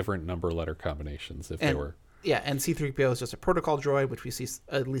had like different number letter combinations if they were. Yeah, and C-3PO is just a protocol droid, which we see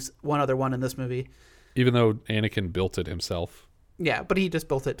at least one other one in this movie. Even though Anakin built it himself. Yeah, but he just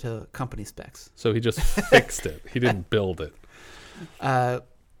built it to company specs. So he just fixed it. He didn't build it.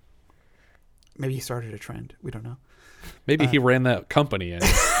 Maybe he started a trend. We don't know. Maybe he ran that company and we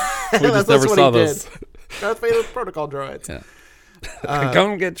that's just never what saw he those. did. Darth Vader's protocol droids. Yeah.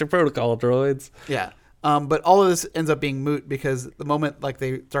 Come get your protocol droids. Yeah. But all of this ends up being moot because the moment like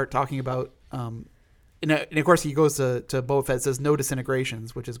they start talking about and of course he goes to Boba Fett, says no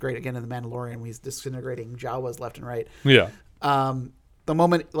disintegrations, which is great again in the Mandalorian when he's disintegrating Jawas left and right. Yeah. The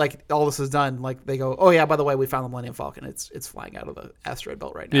moment like all this is done, like they go, oh yeah, by the way, we found the Millennium Falcon. It's flying out of the asteroid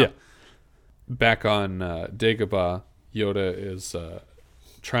belt right now. Yeah. Back on Dagobah, Yoda is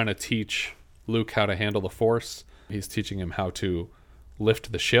trying to teach Luke how to handle the Force. He's teaching him how to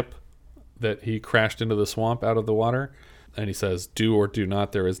lift the ship that he crashed into the swamp out of the water. And he says, do or do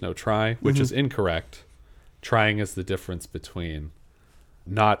not, there is no try, which is incorrect. Trying is the difference between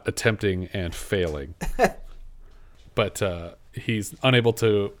not attempting and failing. But he's unable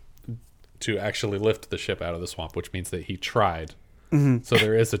to actually lift the ship out of the swamp, which means that he tried. So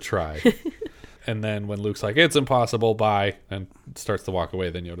there is a try. And then when Luke's like, it's impossible, bye, and starts to walk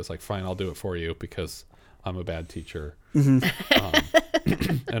away, then Yoda's like, fine, I'll do it for you because I'm a bad teacher. And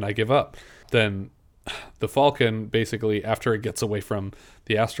I give up. Then the Falcon, basically, after it gets away from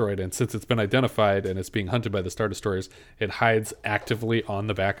the asteroid, and since it's been identified and it's being hunted by the Star Destroyers, it hides actively on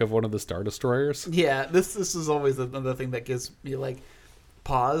the back of one of the Star Destroyers. Yeah, this is always another thing that gives me, like,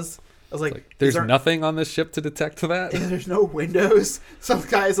 pause. I was like, There's nothing on this ship to detect that? There's no windows. Some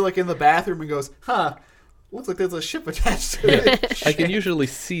guys are like in the bathroom and goes, huh, looks like there's a ship attached to it. I can usually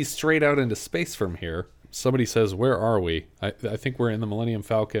see straight out into space from here. Somebody says, where are we? I think we're in the Millennium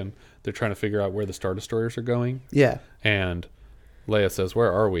Falcon. They're trying to figure out where the Star Destroyers are going. Yeah. And Leia says,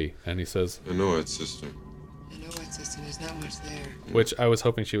 where are we? And he says, I know it, system. I know what system, there's not much there. Which I was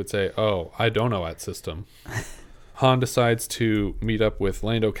hoping she would say, oh, I don't know at system. Han decides to meet up with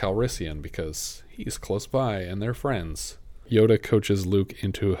Lando Calrissian because he's close by and they're friends. Yoda coaches Luke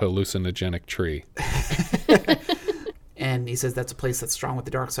into a hallucinogenic tree. And he says that's a place that's strong with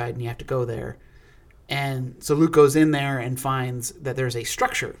the dark side and you have to go there. And so Luke goes in there and finds that there's a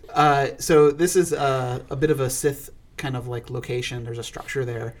structure. So this is a bit of a Sith kind of like location. There's a structure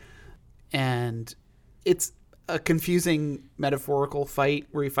there. And it's a confusing metaphorical fight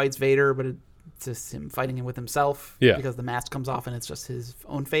where he fights Vader, but it's just him fighting him with himself. Yeah. Because the mask comes off and it's just his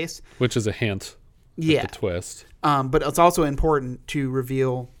own face. Which is a hint. Yeah. The twist. But it's also important to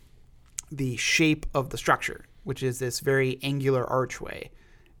reveal the shape of the structure, which is this very angular archway,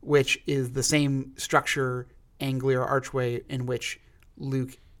 which is the same structure, angular archway, in which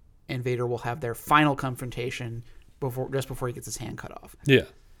Luke and Vader will have their final confrontation just before he gets his hand cut off. Yeah.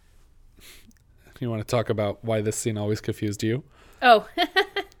 You want to talk about why this scene always confused you? Oh,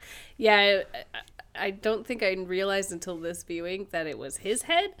 yeah. I don't think I realized until this viewing that it was his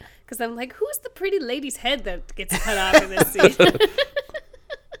head, because I'm like, who's the pretty lady's head that gets cut off in this scene?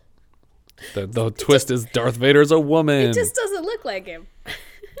 The twist is Darth Vader's a woman. It just doesn't look like him.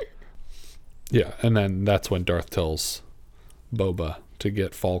 Yeah, and then that's when Darth tells Boba to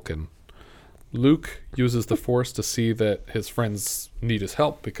get Falcon. Luke uses the Force to see that his friends need his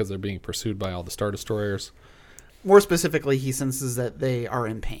help because they're being pursued by all the Star Destroyers. More specifically, he senses that they are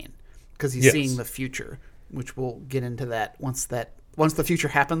in pain because he's seeing the future, which we'll get into that once the future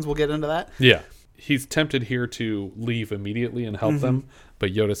happens. We'll get into that. Yeah, he's tempted here to leave immediately and help them,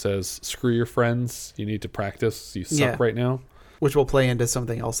 but Yoda says, "Screw your friends. You need to practice. You suck right now." Which will play into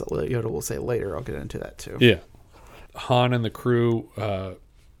something else that Yoda will say later. I'll get into that too. Yeah, Han and the crew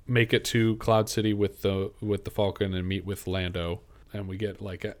make it to Cloud City with the Falcon and meet with Lando, and we get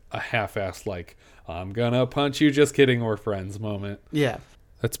like a half-assed like "I'm gonna punch you, just kidding, we're friends" moment. Yeah,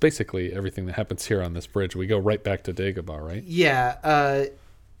 that's basically everything that happens here on this bridge. We go right back to Dagobah, right? Yeah,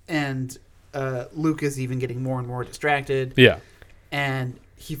 and Luke is even getting more and more distracted. Yeah, and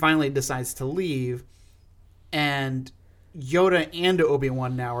he finally decides to leave, and Yoda and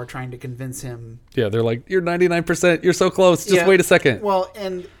Obi-Wan now are trying to convince him. Yeah, they're like, "You're 99%. You're so close. Just wait a second." Well,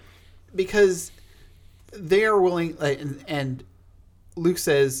 and because they are willing, and Luke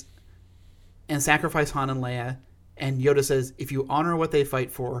says, "And sacrifice Han and Leia," and Yoda says, "If you honor what they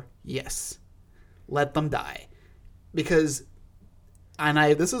fight for, yes, let them die." Because,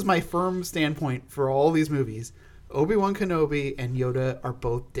 this is my firm standpoint for all these movies. Obi-Wan Kenobi and Yoda are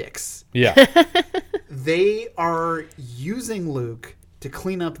both dicks. Yeah. They are using Luke to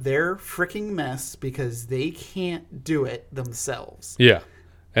clean up their freaking mess because they can't do it themselves. Yeah.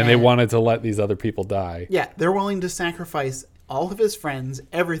 And they wanted to let these other people die. Yeah, they're willing to sacrifice all of his friends,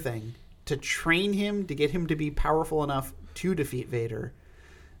 everything, to train him, to get him to be powerful enough to defeat Vader.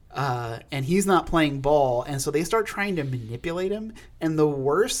 And he's not playing ball, and so they start trying to manipulate him. And the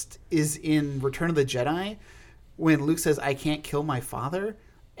worst is in Return of the Jedi, when Luke says, "I can't kill my father,"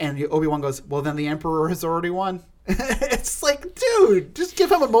 and Obi-Wan goes, "Well, then the Emperor has already won." It's like, dude, just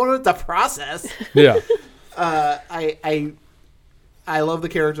give him a moment to process. Yeah. I love the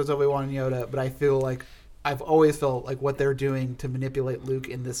characters of Obi-Wan and Yoda, but I feel like I've always felt like what they're doing to manipulate Luke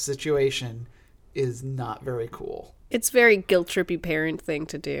in this situation is not very cool. It's very guilt-trippy parent thing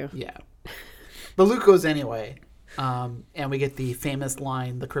to do. Yeah. But Luke goes anyway. And we get the famous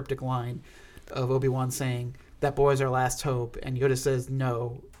line, the cryptic line of Obi-Wan saying, "That boy's our last hope." And Yoda says,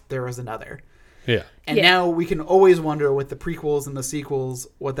 "No, there is another." Yeah. And now we can always wonder with the prequels and the sequels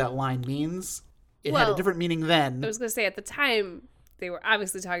what that line means. It had a different meaning then. I was going to say, at the time, they were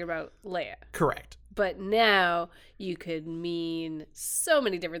obviously talking about Leia. Correct. But now you could mean so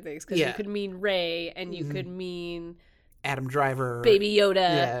many different things. Because you could mean Rey, and you could mean Adam Driver. Baby Yoda.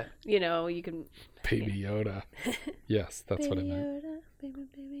 Yeah. You know, you can... Baby Yoda. Yes, that's what I meant. Baby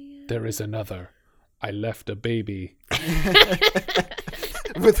Yoda. There is another. I left a baby.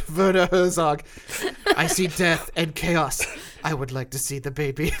 With Werner Herzog. "I see death and chaos. I would like to see the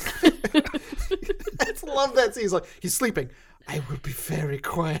baby." I just love that scene. He's sleeping. "I will be very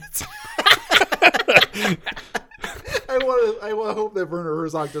quiet." I want to hope that Werner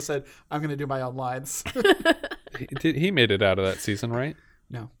Herzog just said, "I'm going to do my own lines." He made it out of that season, right?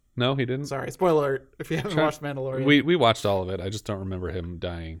 No, he didn't. Sorry, spoiler alert if you haven't watched Mandalorian. We watched all of it. I just don't remember him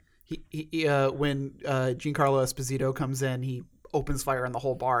dying. When Giancarlo Esposito comes in, he opens fire on the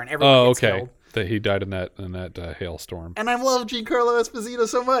whole bar, and everyone gets killed. That he died in that hailstorm. And I love Giancarlo Esposito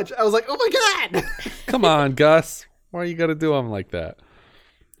so much. I was like, oh my god! Come on, Gus. Why you got to do him like that?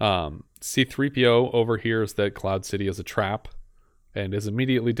 C-3PO overhears that Cloud City is a trap and is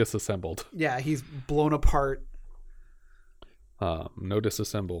immediately disassembled. Yeah, he's blown apart. No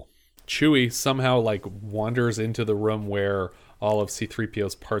disassemble. Chewie somehow like wanders into the room where all of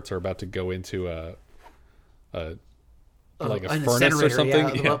C-3PO's parts are about to go into a furnace or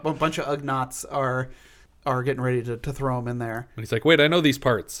something. Yeah. A bunch of Ugnaughts are getting ready to throw him in there. And he's like, wait, I know these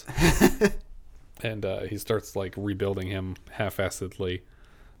parts. And he starts like rebuilding him half-assedly.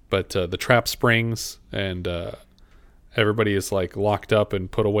 But the trap springs and everybody is like locked up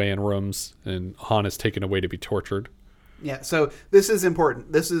and put away in rooms, and Han is taken away to be tortured. Yeah, so this is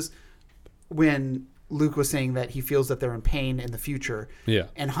important. This is when Luke was saying that he feels that they're in pain in the future. Yeah.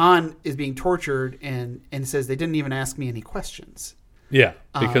 And Han is being tortured and says they didn't even ask me any questions. Yeah,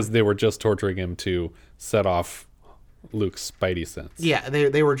 because they were just torturing him to set off Luke's spidey sense. Yeah,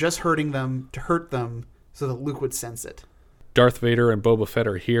 they were just hurting them to hurt them so that Luke would sense it. Darth Vader and Boba Fett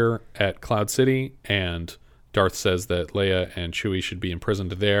are here at Cloud City, and Darth says that Leia and Chewie should be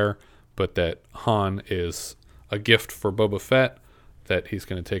imprisoned there, but that Han is a gift for Boba Fett, that he's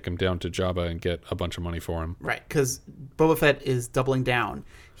going to take him down to Jabba and get a bunch of money for him. Right, because Boba Fett is doubling down.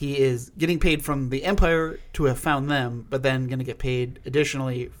 He is getting paid from the Empire to have found them, but then going to get paid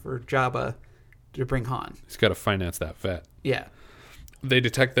additionally for Jabba to bring Han. He's got to finance that vet. Yeah. They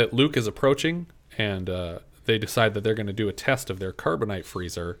detect that Luke is approaching, and they decide that they're going to do a test of their carbonite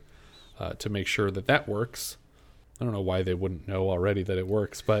freezer to make sure that works. I don't know why they wouldn't know already that it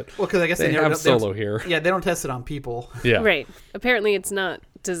works, but because I guess they have Solo here. Yeah, they don't test it on people. Yeah, right. Apparently, it's not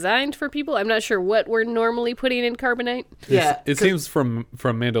designed for people. I'm not sure what we're normally putting in carbonite. Yeah, it seems from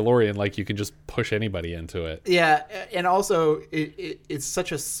Mandalorian like you can just push anybody into it. Yeah, and also it's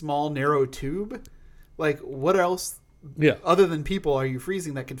such a small, narrow tube. Like, what else? Yeah. Other than people, are you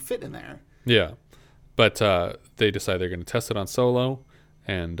freezing that could fit in there? Yeah, but they decide they're going to test it on Solo,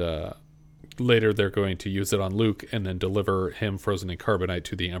 and later they're going to use it on Luke and then deliver him frozen in carbonite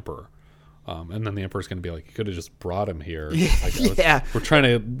to the Emperor. And then the Emperor's going to be like, you could have just brought him here. Like, yeah. We're trying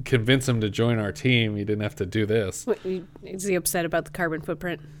to convince him to join our team. You didn't have to do this. Is he upset about the carbon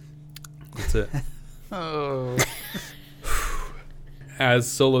footprint? That's it. Oh. As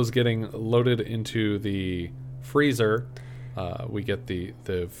Solo's getting loaded into the freezer, we get the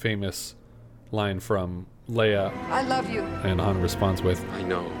famous line from Leia. I love you. And Han responds with, I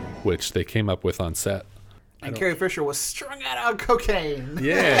know. Which they came up with on set. And Carrie Fisher was strung out on cocaine.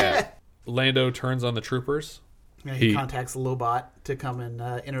 Yeah. Lando turns on the troopers. Yeah, he contacts Lobot to come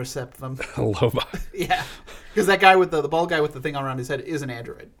and intercept them. Lobot. Yeah. Because that guy with the bald guy with the thing around his head is an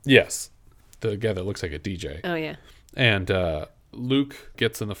android. Yes. The guy that looks like a DJ. Oh, yeah. And Luke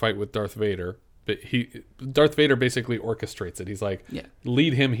gets in the fight with Darth Vader. But Darth Vader basically orchestrates it. He's like,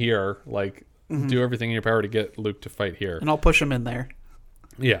 lead him here. Like, do everything in your power to get Luke to fight here. And I'll push him in there.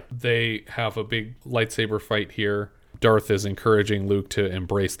 Yeah, they have a big lightsaber fight here. Darth is encouraging Luke to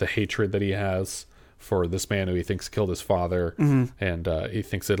embrace the hatred that he has for this man who he thinks killed his father. And he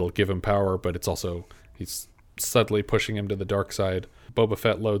thinks it'll give him power, but it's also, he's subtly pushing him to the dark side. Boba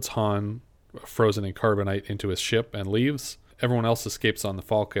Fett loads Han, frozen in carbonite, into his ship and leaves. Everyone else escapes on the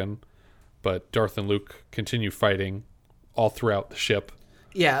Falcon, but Darth and Luke continue fighting all throughout the ship.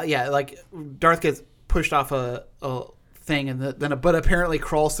 Yeah, like Darth gets pushed off a thing and but apparently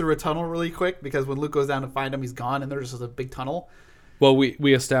crawls through a tunnel really quick, because when Luke goes down to find him, he's gone and there's just a big tunnel. Well,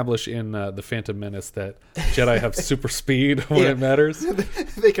 we establish in the Phantom Menace that Jedi have super speed when it matters.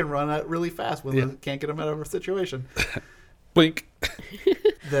 They can run out really fast when they can't get them out of a situation. Blink.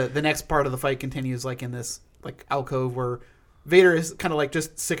 The next part of the fight continues like in this like alcove where Vader is kind of like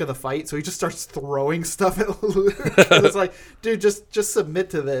just sick of the fight, so he just starts throwing stuff at Luke. It's like, dude, just submit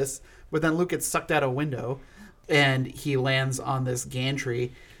to this. But then Luke gets sucked out a window, and he lands on this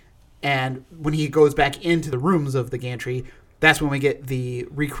gantry. And when he goes back into the rooms of the gantry, that's when we get the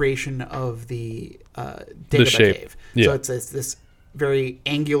recreation of the Dagobah cave. Yeah. So it's this very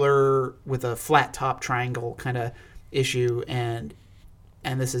angular with a flat top triangle kind of issue, and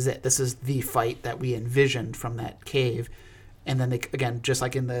this is it. This is the fight that we envisioned from that cave. And then they, again, just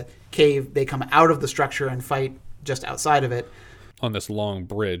like in the cave, they come out of the structure and fight just outside of it. On this long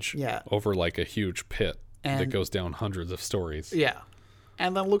bridge over like a huge pit that goes down hundreds of stories. Yeah.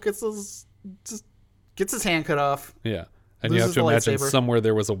 And then Luke gets his hand cut off. Yeah. And you have to imagine somewhere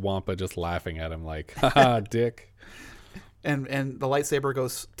there was a Wampa just laughing at him like, haha, dick. And the lightsaber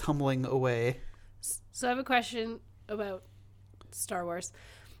goes tumbling away. So I have a question about Star Wars.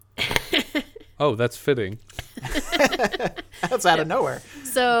 Oh, that's fitting. That's out of nowhere.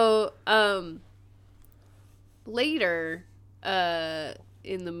 So, later,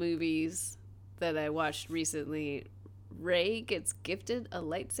 in the movies that I watched recently, Rey gets gifted a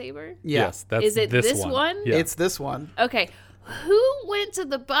lightsaber. Yeah. Yes, that's Is it this one? Yeah. It's this one. Okay. Who went to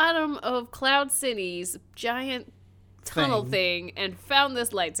the bottom of Cloud City's giant tunnel thing and found this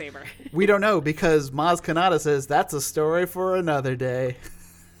lightsaber? We don't know because Maz Kanata says that's a story for another day.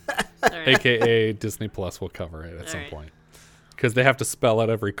 AKA Disney Plus will cover it at some point. Because they have to spell out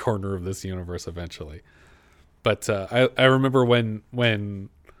every corner of this universe eventually. But I remember when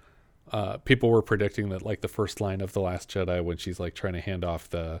people were predicting that, like, the first line of The Last Jedi, when she's like trying to hand off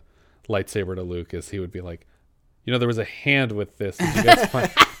the lightsaber to Luke, is he would be like, you know, there was a hand with this.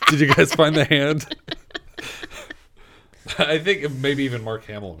 Did you guys find the hand? I think maybe even Mark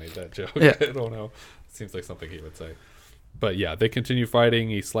Hamill made that joke. Yeah. I don't know. It seems like something he would say. But yeah, they continue fighting.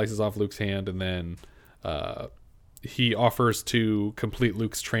 He slices off Luke's hand, and then he offers to complete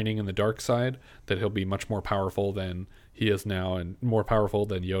Luke's training in the dark side, that he'll be much more powerful than he is now, and more powerful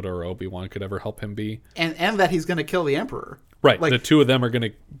than Yoda or Obi-Wan could ever help him be. And that he's going to kill the Emperor. Right. Like, the two of them are going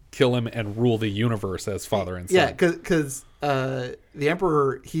to kill him and rule the universe as father and son. Yeah, because the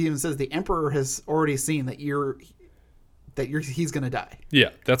Emperor, he even says the Emperor has already seen that he's going to die. Yeah,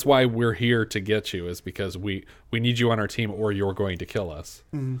 that's why we're here to get you, is because we need you on our team or you're going to kill us.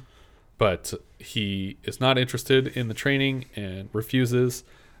 Mm-hmm. But he is not interested in the training and refuses.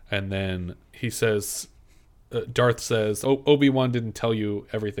 And then he says, Darth says, Obi-Wan didn't tell you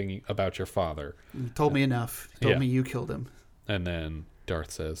everything about your father. He told me enough. He told me you killed him. And then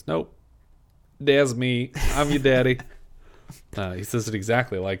Darth says, nope, that's me. I'm your daddy. He says it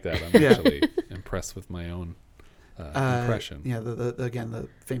exactly like that. I'm actually impressed with my own impression. Yeah, the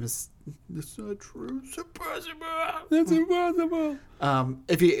famous, "It's not true, it's impossible." That's impossible.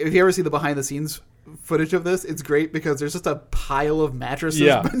 If you ever see the behind the scenes footage of this, it's great because there's just a pile of mattresses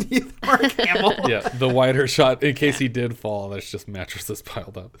beneath Mark Hamill. Yeah, the wider shot, in case he did fall, there's just mattresses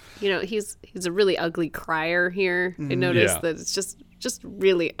piled up. You know, he's a really ugly crier here. I noticed that it's just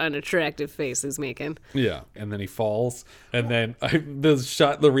really unattractive face he's making. Yeah, and then he falls, and then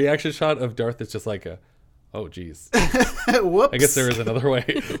the reaction shot of Darth is just like a, oh geez. Whoops. I guess there is another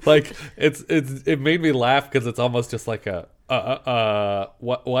way. Like it made me laugh because it's almost just like a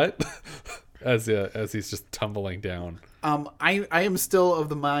what as he's just tumbling down. I am still of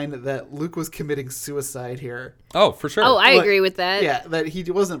the mind that Luke was committing suicide here. Oh, for sure. Oh, I agree with that. Yeah, that he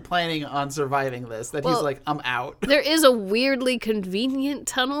wasn't planning on surviving this. That he's like, I'm out. There is a weirdly convenient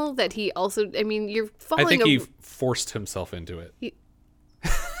tunnel that he also. I mean, you're falling. I think he forced himself into it.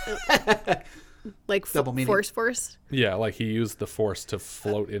 Like double meaning. Force. Yeah, like he used the Force to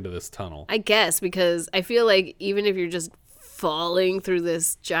float into this tunnel. I guess because I feel like even if you're just falling through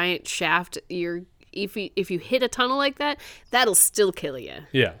this giant shaft, if you hit a tunnel like that, that'll still kill you.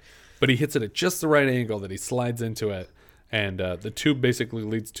 Yeah, but he hits it at just the right angle that he slides into it, and the tube basically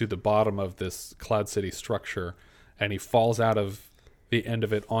leads to the bottom of this Cloud City structure, and he falls out of the end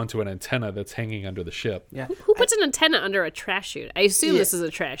of it onto an antenna that's hanging under the ship. Yeah. Who puts an antenna under a trash chute? I assume this is a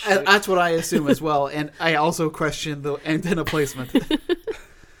trash chute. That's what I assume as well, and I also question the antenna placement.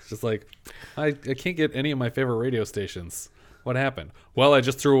 It's just like, I can't get any of my favorite radio stations. What happened? Well, I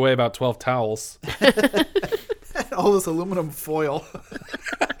just threw away about 12 towels. All this aluminum foil.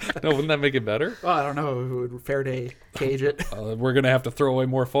 No, wouldn't that make it better? Well, I don't know who would Faraday cage it. We're going to have to throw away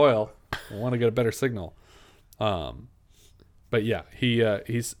more foil. I want to get a better signal. But yeah,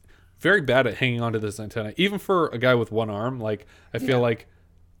 he's very bad at hanging onto this antenna. Even for a guy with one arm, like I feel like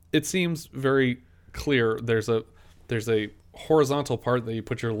it seems very clear. There's a horizontal part that you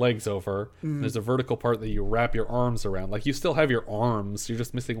put your legs over. There's a vertical part that you wrap your arms around. Like you still have your arms, you're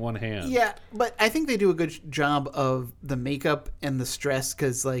just missing one hand. Yeah, but I think they do a good job of the makeup and the stress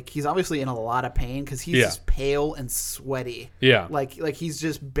because like he's obviously in a lot of pain because he's just pale and sweaty. Yeah, like he's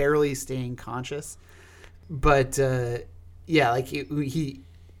just barely staying conscious. But like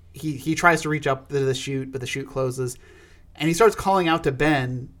he tries to reach up to the chute, but the chute closes, and he starts calling out to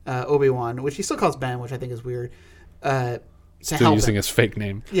Ben, Obi-Wan, which he still calls Ben, which I think is weird. Still using his fake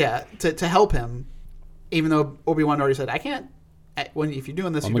name. Yeah, to help him, even though Obi-Wan already said, I can't. If you're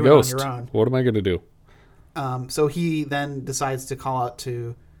doing this, I'm you're a doing ghost. it on your own. What am I going to do? So he then decides to call out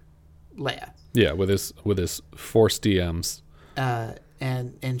to Leia. Yeah, with his Force DMs.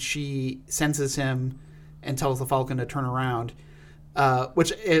 And she senses him and tells the Falcon to turn around. One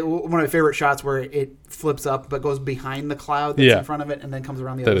of my favorite shots where it flips up but goes behind the cloud that's in front of it and then comes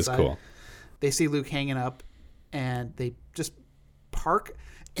around the other side. That is cool. They see Luke hanging up and they just park.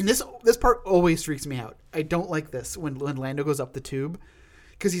 And this part always freaks me out. I don't like this when Lando goes up the tube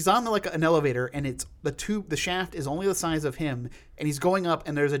because he's on like an elevator, and it's the shaft is only the size of him, and he's going up,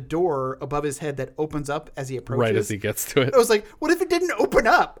 and there's a door above his head that opens up as he approaches. Right as he gets to it. I was like, what if it didn't open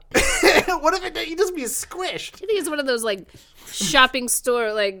up? What if he'd just be squished? I think it's one of those like shopping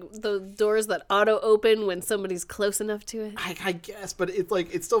store, like the doors that auto open when somebody's close enough to it. I guess, but it's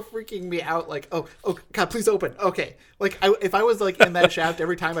like it's still freaking me out. Like, oh God, please open. Okay, like if I was like in that shaft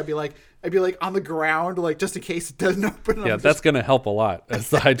every time, I'd be like on the ground, like just in case it doesn't open. Yeah, that's gonna help a lot as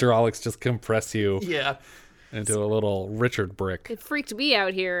the hydraulics just compress you. Yeah. Into a little Richard brick. It freaked me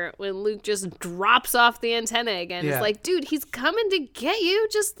out here when Luke just drops off the antenna again. Yeah. It's like, dude, he's coming to get you.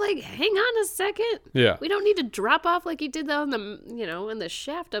 Just like, hang on a second. Yeah. We don't need to drop off like he did on the, in the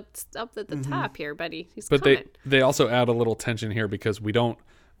shaft up at the top here, buddy. He's coming. But they also add a little tension here because we don't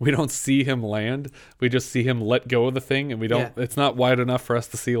see him land. We just see him let go of the thing, and we don't. Yeah. It's not wide enough for us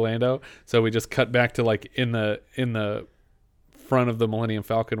to see Lando, so we just cut back to like in the front of the Millennium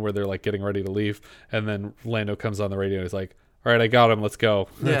Falcon where they're like getting ready to leave, and then Lando comes on the radio and he's like, all right, I got him, let's go.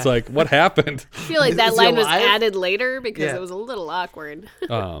 Yeah. It's like, what happened? I feel like that line was added later because it was a little awkward.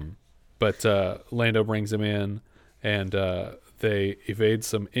 But Lando brings him in, and they evade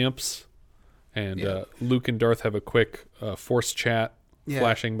some imps, and Luke and Darth have a quick force chat,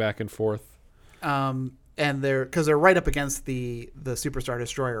 flashing back and forth. And they're right up against the Superstar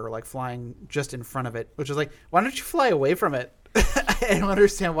Destroyer, like flying just in front of it, which is like, why don't you fly away from it? I don't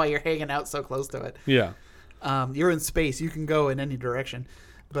understand why you're hanging out so close to it. Yeah. You're in space. You can go in any direction.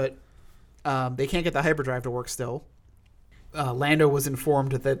 But they can't get the hyperdrive to work still. Lando was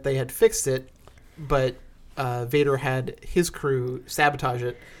informed that they had fixed it, but Vader had his crew sabotage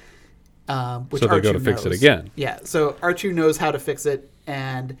it, which so they R2 go to knows. Fix it again. Yeah, so R2 knows how to fix it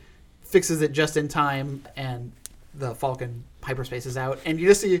and fixes it just in time, and the Falcon hyperspace out, and you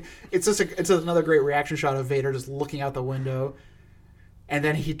just see it's another great reaction shot of Vader just looking out the window, and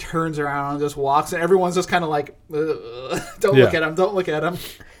then he turns around and just walks, and everyone's just kind of like, don't look at him.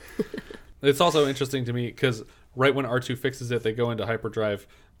 It's also interesting to me because right when R2 fixes it, they go into hyperdrive,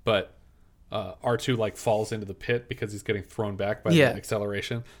 but R2 like falls into the pit because he's getting thrown back by the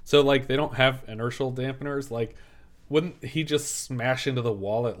acceleration. So like they don't have inertial dampeners. Like, wouldn't he just smash into the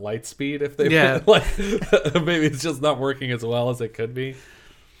wall at light speed if they like maybe it's just not working as well as it could be.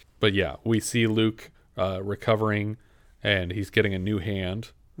 But yeah, we see Luke recovering, and he's getting a new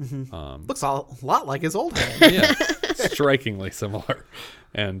hand. Mm-hmm. Looks a lot like his old hand. Yeah, strikingly similar.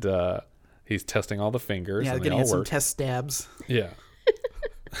 And he's testing all the fingers. Yeah, and getting they all some work. test stabs. Yeah.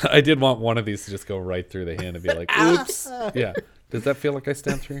 I did want one of these to just go right through the hand and be like, oops. Yeah. Does that feel like I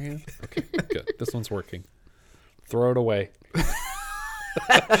stabbed through your hand? Okay, good. This one's working. Throw it away.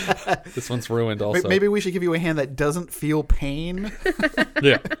 This one's ruined also. Maybe we should give you a hand that doesn't feel pain.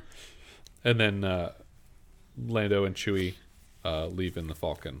 Yeah. And then Lando and Chewie leave in the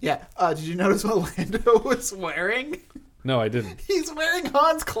Falcon. Yeah. Did you notice what Lando was wearing? No, I didn't. He's wearing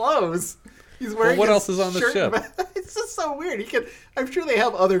Han's clothes. He's wearing what else is on the ship? It's just so weird. I'm sure they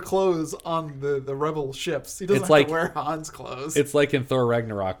have other clothes on the rebel ships. He doesn't have to wear Han's clothes. It's like in Thor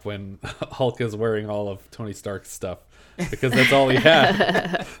Ragnarok when Hulk is wearing all of Tony Stark's stuff because that's all he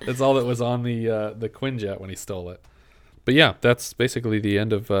had. That's all that was on the Quinjet when he stole it. But yeah, that's basically the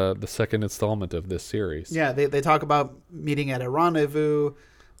end of the second installment of this series. Yeah, they talk about meeting at a rendezvous,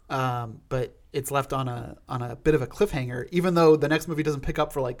 but it's left on a bit of a cliffhanger, even though the next movie doesn't pick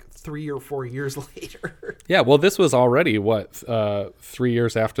up for like 3 or 4 years later. Yeah, well, this was already 3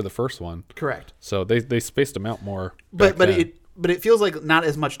 years after the first one. Correct. So they spaced them out more. But it feels like not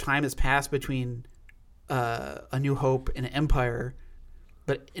as much time has passed between A New Hope and Empire.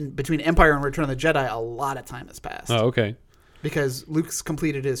 But between Empire and Return of the Jedi, a lot of time has passed. Oh, okay. Because Luke's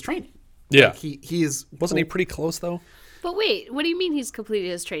completed his training. Yeah. Like he is. Wasn't he pretty close though? But wait, what do you mean he's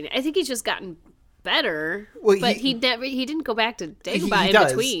completed his training? I think he's just gotten better. Well, but he didn't go back to Dagobah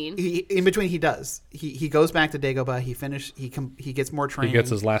between. In between, he does. He goes back to Dagobah. He gets more training. He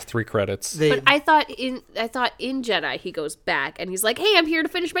gets his last 3 credits. But I thought in Jedi he goes back and he's like, "Hey, I'm here to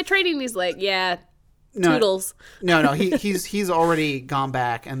finish my training." And he's like, "Yeah, toodles." No. He's already gone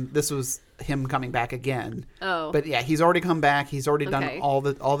back, and this was him coming back again. Oh, but yeah, he's already come back. He's already done all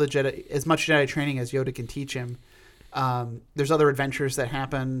the Jedi, as much Jedi training as Yoda can teach him. There's other adventures that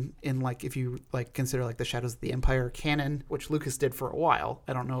happen in, like, if you like consider like the Shadows of the Empire canon, which Lucas did for a while.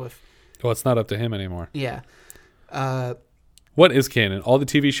 I don't know if. Well, it's not up to him anymore. Yeah. What is canon? All the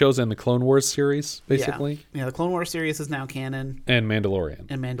TV shows and the Clone Wars series, basically. Yeah, the Clone Wars series is now canon. And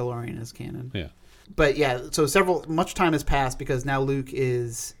Mandalorian. And Mandalorian is canon. Yeah. But yeah, so much time has passed because now Luke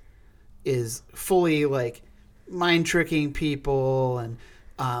is fully like mind tricking people, and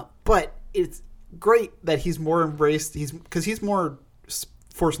but it's great that he's more embraced. He's more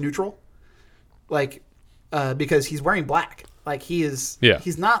force neutral, like because he's wearing black. Like he's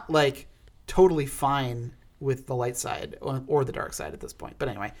not like totally fine with the light side or the dark side at this point. But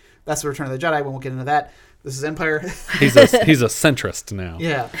anyway, that's the Return of the Jedi. We won't get into that. This is Empire. He's a centrist now.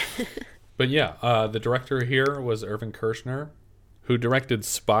 Yeah. But yeah, the director here was Irvin Kershner, who directed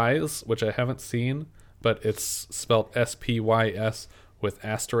Spies, which I haven't seen, but it's spelled S-P-Y-S with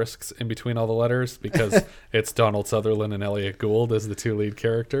asterisks in between all the letters because it's Donald Sutherland and Elliot Gould as the two lead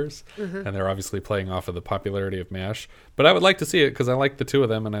characters. And they're obviously playing off of the popularity of MASH. But I would like to see it because I like the two of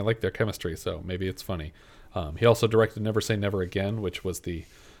them and I like their chemistry, so maybe it's funny. He also directed Never Say Never Again, which was the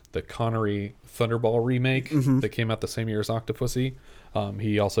Connery Thunderball remake that came out the same year as Octopussy.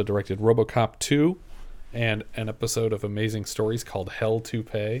 He also directed RoboCop 2 and an episode of Amazing Stories called Hell to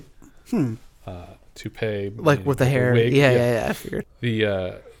Pay. Toupee, like with the hair. Wig. Yeah. I figured.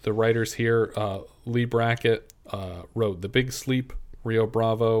 The writers here, Lee Brackett wrote The Big Sleep, Rio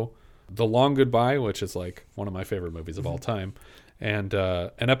Bravo, The Long Goodbye, which is like one of my favorite movies of all time, and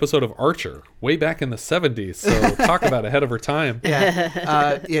an episode of Archer way back in the 70s. So talk about ahead of her time.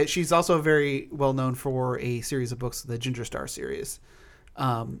 Yeah. She's also very well known for a series of books, the Ginger Star series,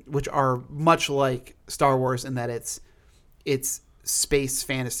 which are much like Star Wars in that it's space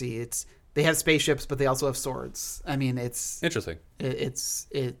fantasy. They have spaceships, but they also have swords. I mean, it's interesting. It's.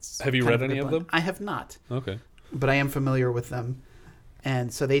 Have you read any of them? I have not. Okay, but I am familiar with them,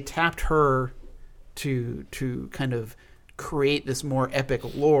 and so they tapped her to kind of create this more epic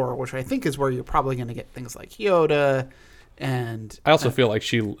lore, which I think is where you're probably going to get things like Yoda. And I also feel like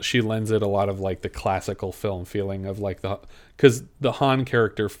she lends it a lot of like the classical film feeling of like because the Han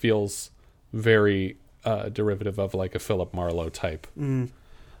character feels very derivative of like a Philip Marlowe type.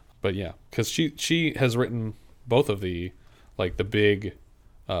 But yeah, because she has written both of the big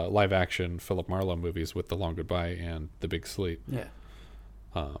live action Philip Marlowe movies with The Long Goodbye and The Big Sleep. Yeah.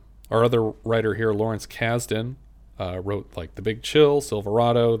 Our other writer here, Lawrence Kasdan, wrote like The Big Chill,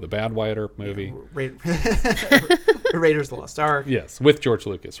 Silverado, the Badwater movie, Raiders of the Lost Ark. Yes, with George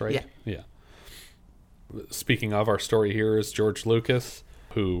Lucas, right? Yeah. Speaking of, our story here is George Lucas,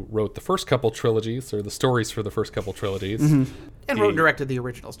 who wrote the first couple trilogies, or the stories for the first couple trilogies. And wrote and directed the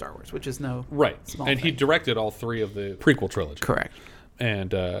original Star Wars, which is no small and thing. he directed all three of the prequel trilogy. Correct.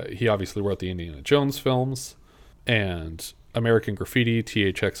 And he obviously wrote the Indiana Jones films and American Graffiti,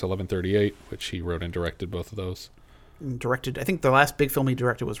 THX 1138, which he wrote and directed both of those. And directed, I think the last big film he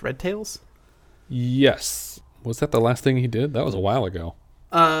directed was Red Tails. Yes. Was that the last thing he did? That was a while ago.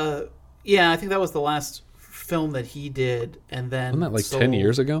 Yeah, I think that was the last film that he did, and then wasn't that like 10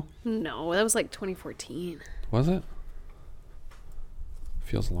 years ago? No, that was like 2014. Was it?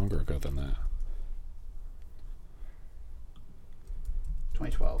 Feels longer ago than that.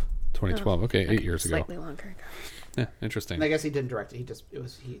 2012. 2012. Okay, 8 years ago. Slightly longer ago. Yeah, interesting. And I guess he didn't direct it. He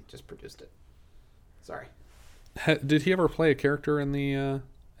just produced it. Sorry. Did he ever play a character in the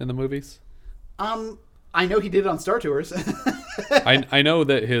movies? I know he did it on Star Tours. I know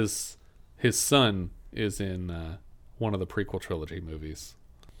that his son is in one of the prequel trilogy movies.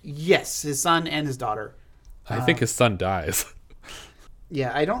 Yes, his son and his daughter. I think his son dies.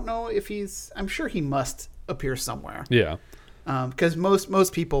 Yeah, I don't know if I'm sure he must appear somewhere. Yeah. Because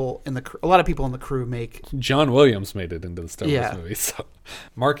most people a lot of people in the crew make. John Williams made it into the Star Wars movie. So.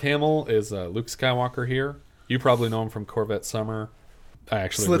 Mark Hamill is Luke Skywalker here. You probably know him from Corvette Summer.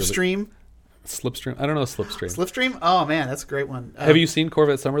 Slipstream. Slipstream. I don't know Slipstream. Slipstream. Oh man, that's a great one. Have you seen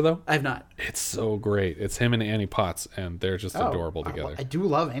Corvette Summer though? I have not. It's so great. It's him and Annie Potts, and they're just adorable together. I do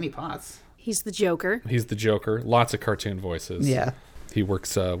love Annie Potts. He's the Joker. He's the Joker. Lots of cartoon voices. Yeah. He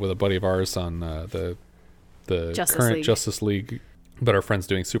works with a buddy of ours on the current League. Justice League, but our friend's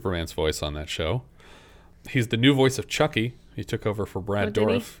doing Superman's voice on that show. He's the new voice of Chucky. He took over for Brad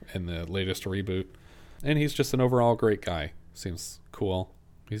Dourif in the latest reboot, and he's just an overall great guy. Seems cool.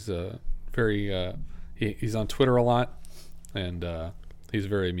 He's a very he's on Twitter a lot, and he's a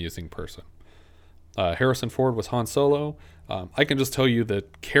very amusing person. Harrison Ford was Han Solo. I can just tell you the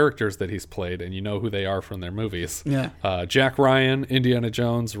characters that he's played, and you know who they are from their movies. Yeah. Jack Ryan, Indiana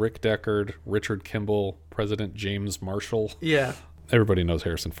Jones, Rick Deckard, Richard Kimball, President James Marshall. Yeah. Everybody knows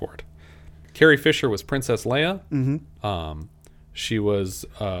Harrison Ford. Carrie Fisher was Princess Leia. Mm-hmm. She was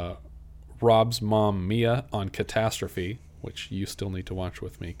Rob's mom, Mia, on Catastrophe, which you still need to watch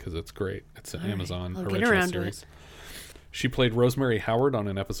with me because it's great. It's an Amazon original series. She played Rosemary Howard on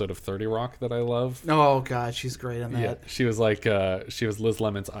an episode of 30 Rock that I love. Oh God, she's great on that. Yeah, she was like she was Liz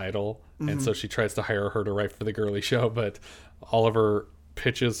Lemon's idol, and so she tries to hire her to write for the girly show, but all of her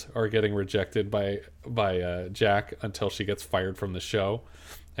pitches are getting rejected by Jack until she gets fired from the show.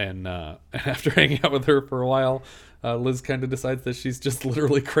 And after hanging out with her for a while, Liz kind of decides that she's just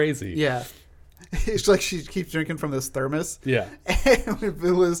literally crazy. Yeah. It's like she keeps drinking from this thermos. Yeah. And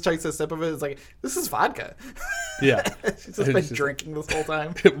when Liz takes a sip of it, it's like, this is vodka. Yeah. She's just been drinking this whole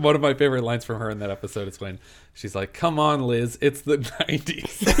time. One of my favorite lines from her in that episode is when she's like, come on, Liz, it's the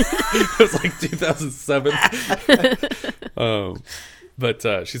 90s. It was like 2007.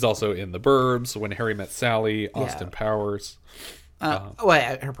 But she's also in The Burbs, When Harry Met Sally, Austin Powers.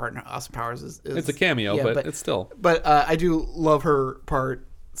 Her partner, Austin Powers, is it's a cameo, but it's still. But I do love her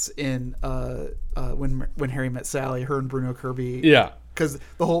parts in when Harry Met Sally, her and Bruno Kirby. Yeah. Because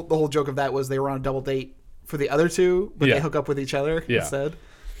the whole joke of that was they were on a double date for the other two, but they hook up with each other instead.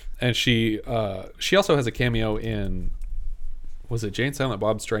 And she also has a cameo in, was it Jane Silent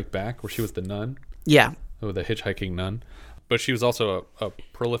Bob Strike Back, where she was the nun? Yeah. Oh, the hitchhiking nun. But she was also a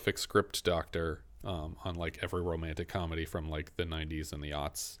prolific script doctor on like every romantic comedy from like the 90s and the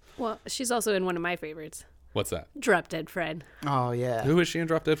aughts. Well, she's also in one of my favorites. What's that? Drop Dead Fred. Oh yeah. Who is she in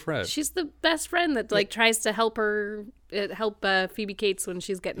Drop Dead Fred? She's the best friend that like tries to help Phoebe Cates when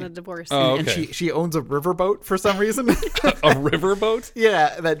she's getting a divorce. Oh, okay. And she owns a riverboat for some reason. A riverboat?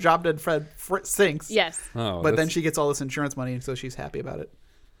 Yeah, that Drop Dead Fred sinks. Yes. Oh, but then she gets all this insurance money, and so she's happy about it.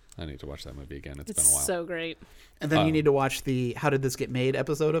 I need to watch that movie again. It's been a while. So great. And then you need to watch the How Did This Get Made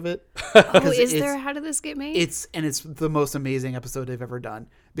episode of it. Oh, is there How Did This Get Made? It's the most amazing episode they've ever done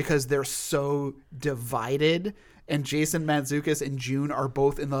because they're so divided. And Jason Mantzoukas and June are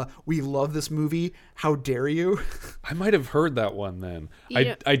both in the "We love this movie. How dare you?" I might have heard that one then.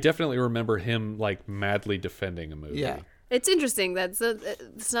 I definitely remember him like madly defending a movie. Yeah. It's interesting.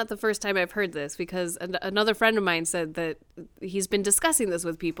 It's not the first time I've heard this because another friend of mine said that he's been discussing this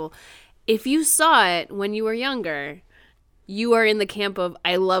with people. If you saw it when you were younger, you are in the camp of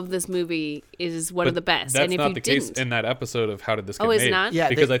I love this movie is one of the best. That's and if not you the didn't, case in that episode of How Did This Get Made? Oh, it's not? Yeah,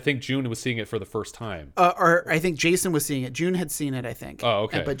 because I think June was seeing it for the first time. Or I think Jason was seeing it. June had seen it, I think. Oh,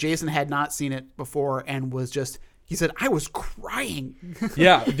 okay. But Jason had not seen it before and was just, he said, I was crying.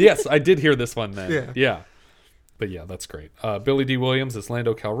 Yeah, yes, I did hear this one then. Yeah. But yeah, that's great. Billy D. Williams is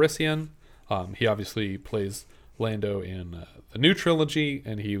Lando Calrissian. He obviously plays Lando in the new trilogy,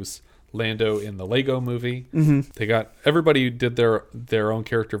 and he was Lando in the Lego movie. Mm-hmm. Everybody did their own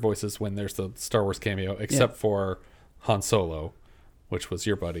character voices when there's the Star Wars cameo, except for Han Solo, which was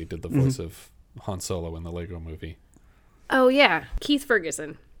your buddy, did the voice of Han Solo in the Lego movie. Oh yeah, Keith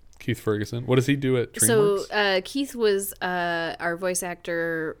Ferguson. Keith Ferguson. What does he do at DreamWorks? So Keith was our voice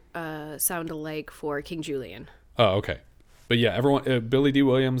actor sound alike for King Julian. Oh, okay. But yeah, everyone. Billy D.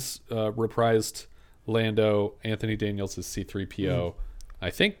 Williams reprised Lando. Anthony Daniels is C-3PO. I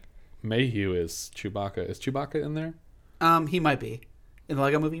think Mayhew is Chewbacca. Is Chewbacca in there? He might be. In the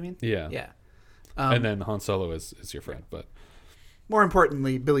Lego movie, you mean? Yeah. Yeah. And then Han Solo is your friend. But more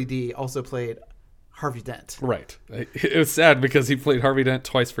importantly, Billy D. also played Harvey Dent. Right. It was sad because he played Harvey Dent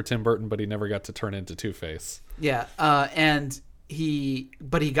twice for Tim Burton, but he never got to turn into Two-Face. Yeah. And he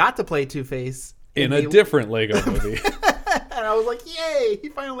got to play Two-Face in a different Lego movie. And I was like, yay, he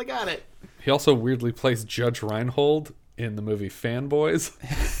finally got it. He also weirdly plays Judge Reinhold in the movie Fanboys,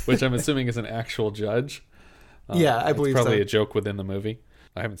 which I'm assuming is an actual judge. Yeah, I believe so. It's probably a joke within the movie.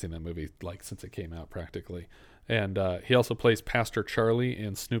 I haven't seen that movie since it came out practically. And he also plays Pastor Charlie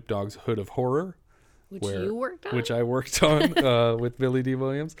in Snoop Dogg's Hood of Horror. You worked on? Which I worked on with Billy D.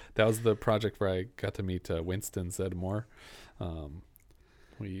 Williams. That was the project where I got to meet Winston Zeddemore.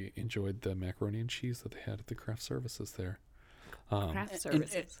 We enjoyed the macaroni and cheese that they had at the craft services there. Craft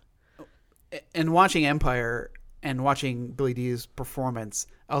services. And watching Empire and watching Billy D's performance,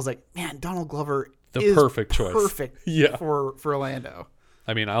 I was like, man, Donald Glover is perfect choice. Perfect for Lando.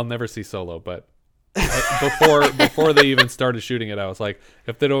 I mean, I'll never see Solo, but before they even started shooting it, I was like,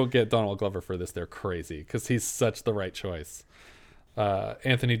 if they don't get Donald Glover for this, they're crazy because he's such the right choice.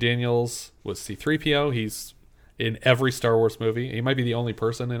 Anthony Daniels was C-3PO. He's in every Star Wars movie. He might be the only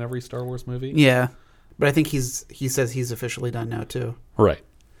person in every Star Wars movie. Yeah, but I think he says he's officially done now too. Right.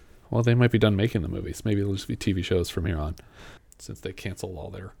 Well, they might be done making the movies. Maybe they'll just be TV shows from here on, since they canceled all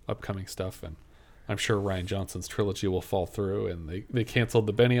their upcoming stuff. And I'm sure Rian Johnson's trilogy will fall through. And they canceled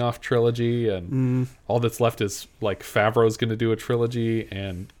the Benioff trilogy, and all that's left is like Favreau's going to do a trilogy,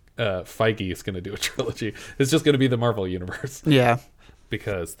 and Feige is going to do a trilogy. It's just going to be the Marvel universe. Yeah,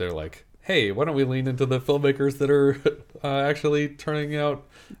 because they're like, hey, why don't we lean into the filmmakers that are actually turning out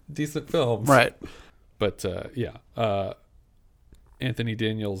decent films? Right. But Anthony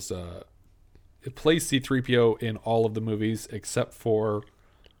Daniels plays C-3PO in all of the movies except for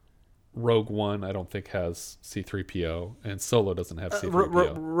Rogue One. I don't think has C-3PO, and Solo doesn't have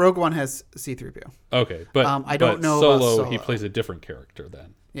C-3PO. Rogue One has C-3PO. Okay, but I don't know Solo, about Solo. He plays a different character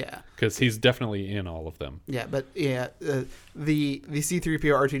then. Yeah. Because he's definitely in all of them. Yeah, but yeah, the C-3PO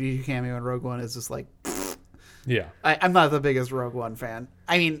R2-D2 cameo in Rogue One is just like, Yeah. I'm not the biggest Rogue One fan.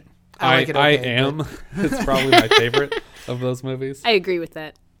 I mean, I like it. I Okay, am. but- It's probably my favorite of those movies. I agree with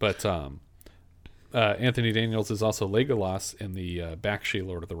that. But Anthony Daniels is also Legolas in the Bakshi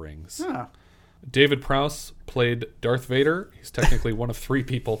Lord of the Rings. Oh. David Prowse played Darth Vader. He's technically one of 3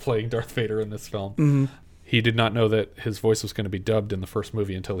 people playing Darth Vader in this film. Mhm. He did not know that his voice was going to be dubbed in the first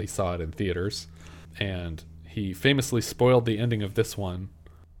movie until he saw it in theaters. And he famously spoiled the ending of this one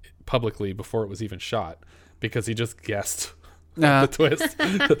publicly before it was even shot because he just guessed the twist.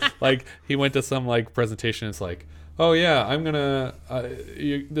 Like, he went to some like presentation. It's like, oh yeah, I'm gonna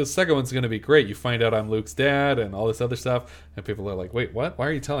the second one's gonna be great. You find out I'm Luke's dad and all this other stuff, and people are like, wait, what? Why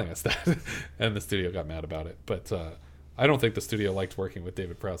are you telling us that? And the studio got mad about it. But I don't think the studio liked working with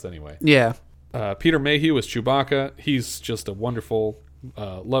David Prowse anyway. Yeah. Peter Mayhew was Chewbacca. He's just a wonderful,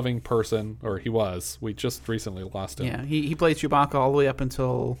 loving person, or he was. We just recently lost him. Yeah, he played Chewbacca all the way up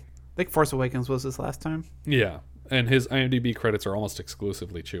until I think Force Awakens was his last time. Yeah, and his IMDb credits are almost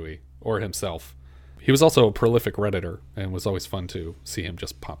exclusively Chewie or himself. He was also a prolific Redditor, and was always fun to see him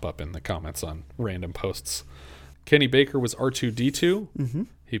just pop up in the comments on random posts. Kenny Baker was R2-D2. Mhm.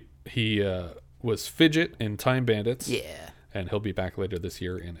 He was Fidget in Time Bandits. Yeah. And he'll be back later this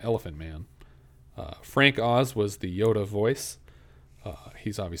year in Elephant Man. Frank Oz was the Yoda voice.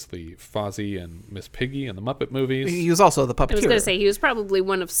 He's obviously Fozzie and Miss Piggy in the Muppet movies. He was also the puppeteer. I was going to say he was probably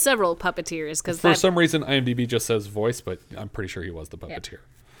one of several puppeteers because For some reason, IMDb just says voice, but I'm pretty sure he was the puppeteer.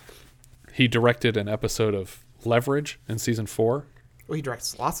 He directed an episode of Leverage in season 4. Well, he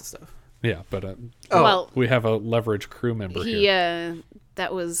directs lots of stuff. Yeah, but Well, we have a Leverage crew member he here.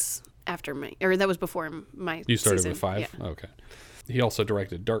 that was after that was before my. You started season. with 5? Yeah. Okay. He also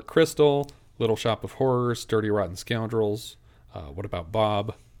directed Dark Crystal, Little Shop of Horrors, Dirty Rotten Scoundrels. What About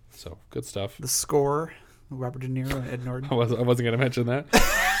Bob? So good stuff. The Score, Robert De Niro and Ed Norton. I wasn't going to mention that.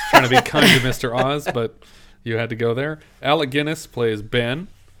 Trying to be kind to Mr. Oz, but you had to go there. Alec Guinness plays Ben.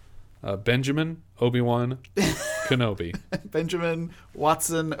 Benjamin, Obi-Wan, Kenobi. Benjamin,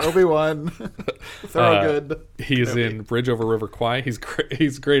 Watson, Obi-Wan, Thorogood. He's Kenobi. in Bridge Over River Kwai. He's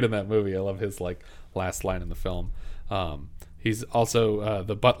great in that movie. I love his like last line in the film. He's also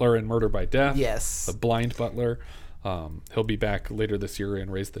the butler in Murder by Death. Yes. The blind butler. He'll be back later this year in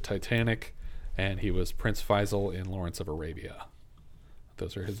Raise the Titanic. And he was Prince Faisal in Lawrence of Arabia.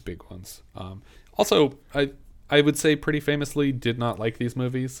 Those are his big ones. Also, I would say pretty famously did not like these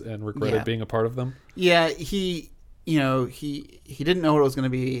movies and regretted being a part of them. Yeah, he didn't know what it was going to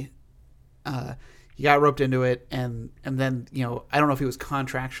be. He got roped into it, and then I don't know if he was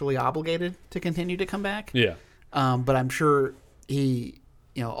contractually obligated to continue to come back. Yeah. But I'm sure he,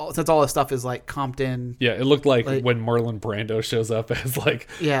 since all this stuff is like comped in. Yeah, it looked like when Marlon Brando shows up as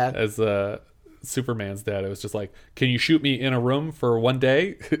as Superman's dad, it was just like, can you shoot me in a room for one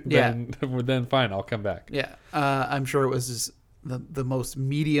day? then fine, I'll come back. Yeah, I'm sure it was just the most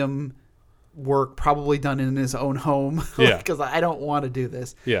medium work probably done in his own home. Yeah, because I don't want to do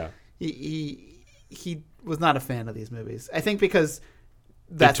this. Yeah, he was not a fan of these movies. I think because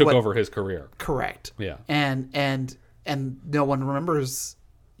that took over his career. Correct. Yeah, and no one remembers.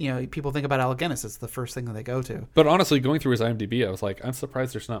 People think about Alec Guinness. It's the first thing that they go to. But honestly, going through his IMDb, I was like, I'm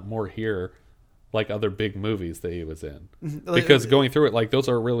surprised there's not more here, like other big movies that he was in. Because going through it, like those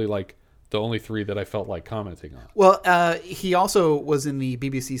are really like the only 3 that I felt like commenting on. Well, he also was in the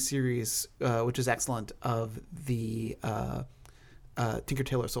BBC series, which is excellent, of the Tinker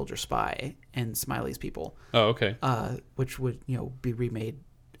Tailor Soldier Spy and Smiley's People. Oh, okay. Which would be remade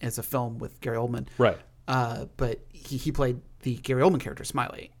as a film with Gary Oldman. Right. But he played the Gary Oldman character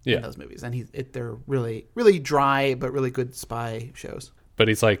Smiley in those movies, and they're really really dry but really good spy shows. But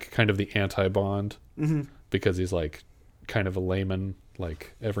he's like kind of the anti-Bond because he's like kind of a layman,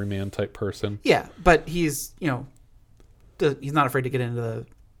 like everyman type person. Yeah, but he's he's not afraid to get into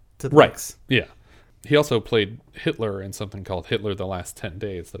the right. mix. Yeah. He also played Hitler in something called Hitler: The Last 10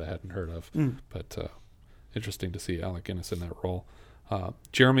 Days that I hadn't heard of. But interesting to see Alec Guinness in that role.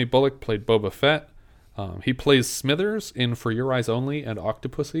 Jeremy Bulloch played Boba Fett. He plays Smithers in For Your Eyes Only and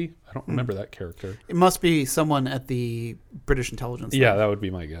Octopussy. I don't remember that character. It must be someone at the British intelligence. Yeah, that would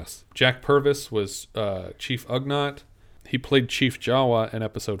be my guess. Jack Purvis was Chief Ugnaught. He played Chief Jawa in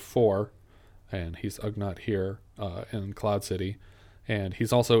episode 4, and he's Ugnaught here in Cloud City. And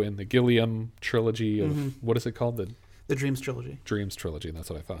he's also in the Gilliam trilogy of, what is it called? The Dreams trilogy. Dreams trilogy, that's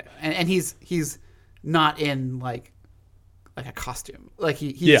what I thought. And he's not in like a costume. Like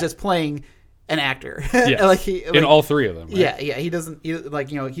he's just playing an actor. Yeah. In all 3 of them. Right? Yeah. He doesn't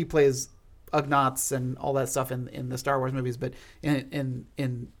he plays Ugnaughts and all that stuff in the Star Wars movies, but in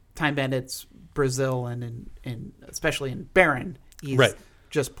Time Bandits, Brazil, and especially in Baron, he's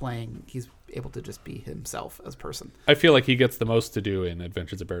just playing. He's able to just be himself as a person. I feel like he gets the most to do in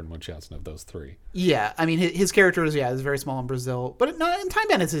Adventures of Baron Munchausen of those three. Yeah, I mean his character is very small in Brazil, but in Time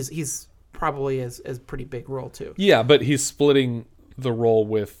Bandits he's probably as pretty big role too. Yeah, but he's splitting the role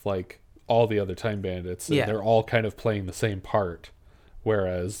with like all the other Time Bandits, and they're all kind of playing the same part.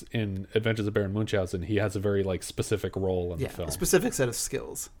 Whereas in Adventures of Baron Munchausen, he has a very like specific role in the film, a specific set of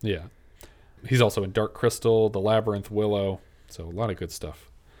skills. Yeah, he's also in Dark Crystal, The Labyrinth, Willow, so a lot of good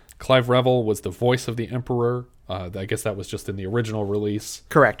stuff. Clive Revel was the voice of the Emperor. I guess that was just in the original release.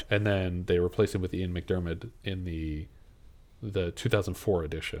 Correct. And then they replaced him with Ian McDiarmid in the 2004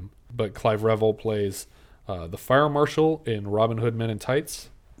 edition. But Clive Revel plays the Fire Marshal in Robin Hood Men in Tights.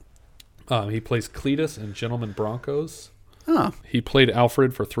 He plays Cletus in Gentleman Broncos. Oh. He played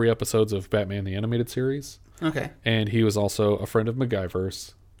Alfred for 3 episodes of Batman the Animated Series. Okay. And he was also a friend of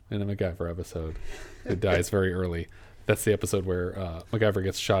MacGyver's in a MacGyver episode who dies very early. That's the episode where MacGyver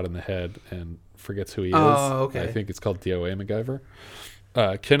gets shot in the head and forgets who he is. Oh, okay. I think it's called DOA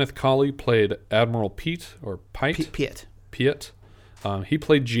MacGyver. Kenneth Colley played Admiral Pete, or Pite. Piet. He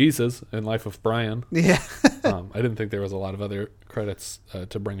played Jesus in Life of Brian. Yeah. I didn't think there was a lot of other credits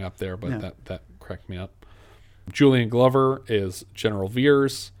to bring up there, but that cracked me up. Julian Glover is General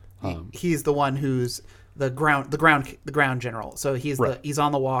Veers. He's the one who's the ground general. So he's he's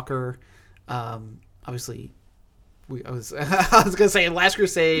on the walker. Obviously, I was gonna say Last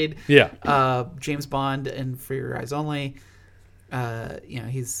Crusade. Yeah. James Bond and For Your Eyes Only.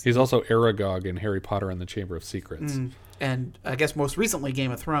 He's also Aragog in Harry Potter and the Chamber of Secrets. And I guess most recently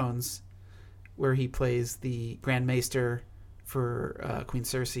Game of Thrones, where he plays the Grand Maester for Queen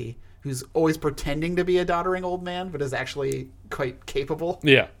Cersei, who's always pretending to be a doddering old man, but is actually quite capable.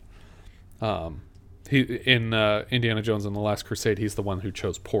 Yeah. He in Indiana Jones and the Last Crusade, he's the one who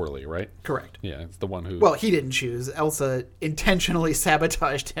chose poorly, right? Correct. Yeah, it's the one who... Well, he didn't choose. Elsa intentionally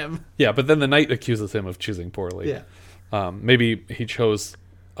sabotaged him. Yeah, but then the knight accuses him of choosing poorly. Yeah. Maybe he chose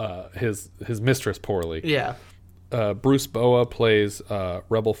his mistress poorly. Yeah. Bruce Boa plays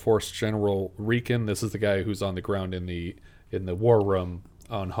Rebel Force General Riken. This is the guy who's on the ground in the war room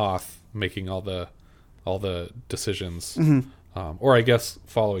on Hoth, making all the decisions, or I guess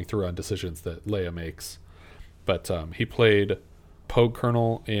following through on decisions that Leia makes. But he played Pogue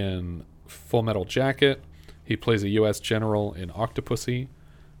Colonel in Full Metal Jacket. He plays a U.S. general in Octopussy.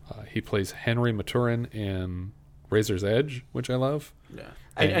 He plays Henry Maturin in Razor's Edge, which I love. Yeah,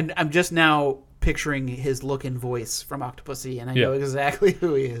 and I'm just now picturing his look and voice from Octopussy, and I know exactly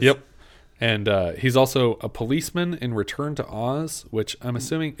who he is. Yep. And he's also a policeman in Return to Oz, which I'm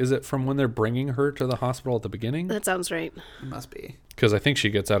assuming, is it from when they're bringing her to the hospital at the beginning? That sounds right. It must be. Because I think she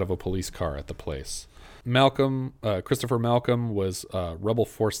gets out of a police car at the place. Christopher Malcolm was Rebel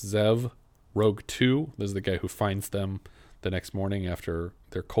Force Zev, Rogue 2. This is the guy who finds them the next morning after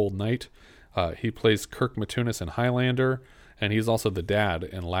their cold night. He plays Kirk Matunis in Highlander, and he's also the dad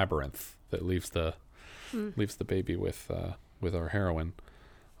in Labyrinth that leaves the baby with our heroine.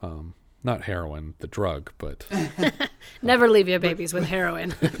 Not heroin, the drug, but never leave your babies with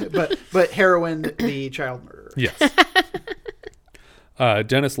heroin. but heroin, the child murderer. Yes.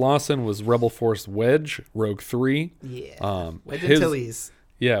 Dennis Lawson was Rebel Force Wedge, Rogue 3. Yeah. Wedge Antilles.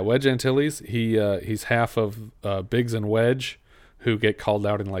 Yeah, Wedge Antilles. He's half of Biggs and Wedge, who get called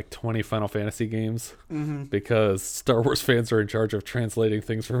out in like 20 Final Fantasy games because Star Wars fans are in charge of translating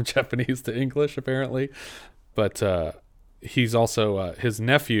things from Japanese to English, apparently. But he's also his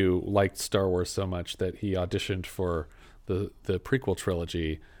nephew liked Star Wars so much that he auditioned for the prequel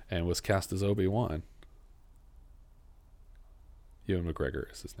trilogy and was cast as Obi-Wan. Ewan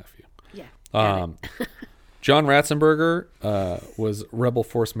McGregor is his nephew. Yeah. John Ratzenberger was Rebel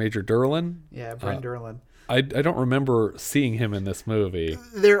Force Major Durlin. Yeah, Brent Durlin. I don't remember seeing him in this movie.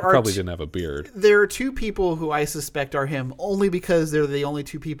 He probably didn't have a beard. There are 2 people who I suspect are him only because they're the only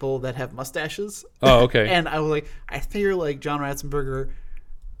 2 people that have mustaches. Oh, okay. And I was like, I figure like John Ratzenberger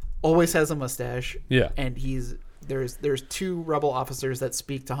always has a mustache. Yeah. And there's 2 rebel officers that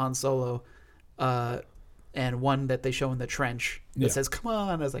speak to Han Solo, and one that they show in the trench that says, "Come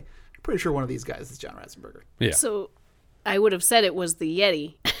on." I was like, I'm pretty sure one of these guys is John Ratzenberger. Yeah. So I would have said it was the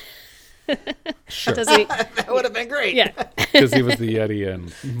Yeti. Sure. That would have been great. Yeah. Because he was the Yeti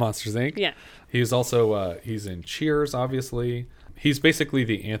in Monsters, Inc. Yeah. He's also, he's in Cheers, obviously. He's basically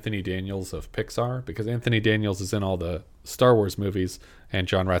the Anthony Daniels of Pixar, because Anthony Daniels is in all the Star Wars movies, and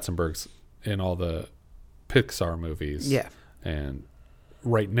John Ratzenberger's in all the Pixar movies. Yeah. And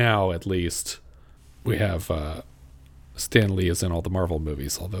right now, at least, we have Stan Lee is in all the Marvel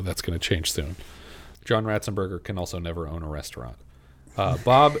movies, although that's going to change soon. John Ratzenberger can also never own a restaurant.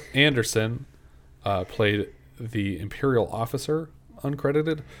 Bob Anderson played the Imperial officer,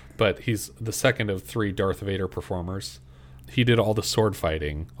 uncredited, but he's the second of 3 Darth Vader performers. He did all the sword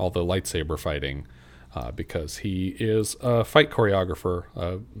fighting, all the lightsaber fighting, because he is a fight choreographer,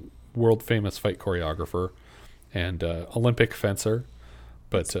 a world-famous fight choreographer, and Olympic fencer.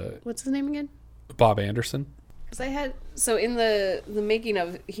 But what's his name again? Bob Anderson. So in the making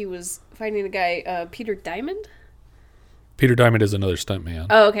of, he was fighting a guy, Peter Diamond. Peter Diamond is another stuntman.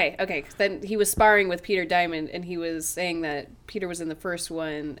 Oh, okay. Then he was sparring with Peter Diamond, and he was saying that Peter was in the first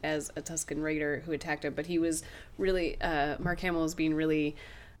one as a Tusken Raider who attacked him, but he was really, Mark Hamill was being really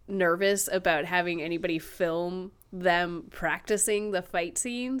nervous about having anybody film them practicing the fight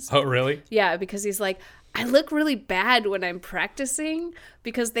scenes. Oh, really? Yeah, because he's like, I look really bad when I'm practicing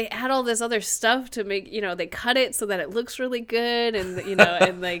because they add all this other stuff to make, they cut it so that it looks really good and,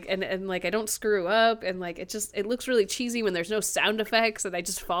 and like I don't screw up and like it looks really cheesy when there's no sound effects and I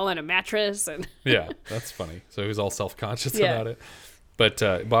just fall on a mattress and Yeah, that's funny. So he was all self-conscious about it.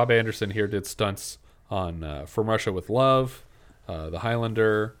 But Bob Anderson here did stunts on From Russia with Love, The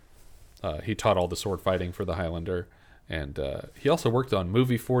Highlander. He taught all the sword fighting for The Highlander. And he also worked on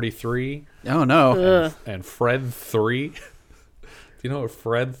Movie 43. Oh, no. And Fred 3. Do you know what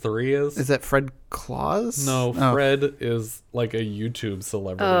Fred 3 is? Is that Fred Claus? No, Fred is like a YouTube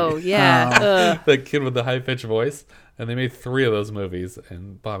celebrity. Oh, yeah. The kid with the high-pitched voice. And they made 3 of those movies,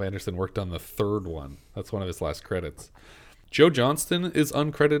 and Bob Anderson worked on the 3rd one. That's one of his last credits. Joe Johnston is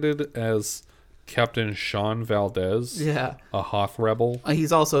uncredited as Captain Sean Valdez, a Hoth rebel.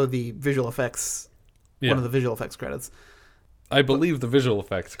 He's also the visual effects, one of the visual effects credits. I believe the visual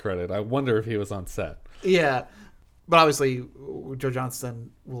effects credit. I wonder if he was on set. Yeah. But obviously, Joe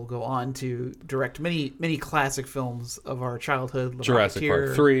Johnston will go on to direct many, many classic films of our childhood. Jurassic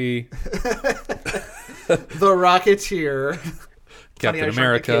Park 3. The Rocketeer. Captain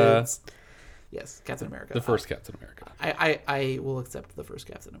America. Yes, Captain America. The first Captain America. I will accept the first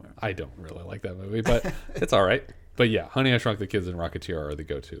Captain America. I don't really like that movie, but it's all right. But yeah, Honey, I Shrunk the Kids and Rocketeer are the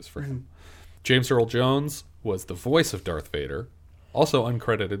go-tos for him. James Earl Jones was the voice of Darth Vader, also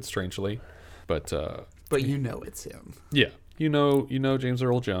uncredited, strangely, but you know it's him. Yeah, you know James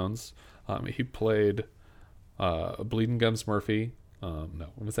Earl Jones. He played Bleeding Gums Murphy. No,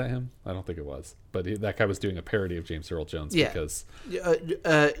 was that him? I don't think it was. But that guy was doing a parody of James Earl Jones because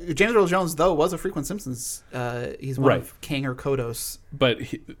James Earl Jones though was a frequent Simpsons. He's one of Kang or Kodos. But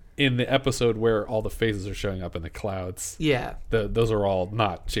in the episode where all the faces are showing up in the clouds, those are all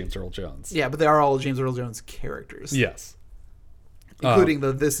not James Earl Jones. Yeah, but they are all James Earl Jones characters. Yes, including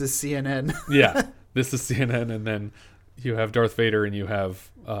the This Is CNN. Yeah, This Is CNN, and then you have Darth Vader and you have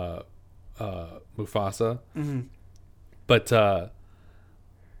Mufasa. Mm-hmm. But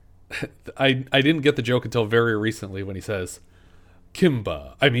I didn't get the joke until very recently when he says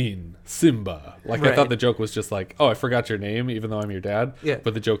Simba. Like I thought the joke was just like, oh, I forgot your name, even though I'm your dad. Yeah.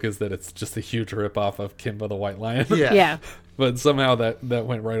 But the joke is that it's just a huge ripoff of Kimba the White Lion. Yeah. But somehow that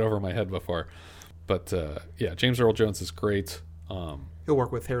went right over my head before. But James Earl Jones is great. He'll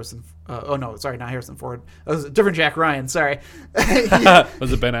work with Harrison. Not Harrison Ford. It was a different Jack Ryan. Sorry.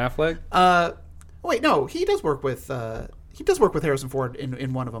 Was it Ben Affleck? Wait, no. He does work with Harrison Ford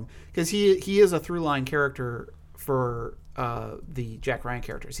in one of them because he is a through line character for the Jack Ryan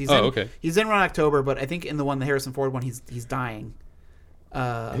characters. He's in Ron October, but I think in the one, the Harrison Ford one, he's dying.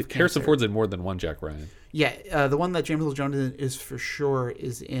 Harrison Ford's in more than one Jack Ryan. Yeah, the one that James Earl Jones is for sure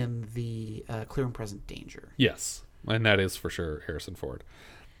is in the Clear and Present Danger. Yes, and that is for sure Harrison Ford.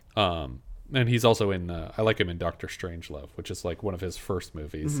 And he's also in. I like him in Doctor Strangelove, which is like one of his first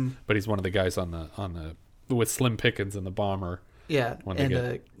movies. Mm-hmm. But he's one of the guys on the with Slim Pickens in the bomber. Yeah,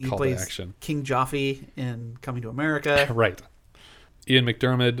 and he plays King Joffrey in Coming to America. Right. Ian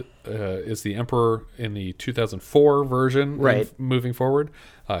McDiarmid is the Emperor in the 2004 version. Right. Moving forward,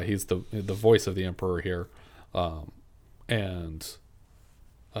 he's the voice of the Emperor here, and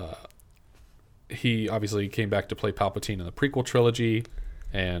he obviously came back to play Palpatine in the prequel trilogy,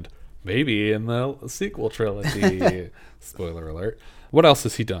 and maybe in the sequel trilogy. Spoiler alert. What else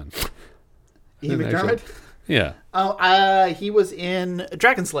has he done? Ian McDiarmid? Yeah. Oh, he was in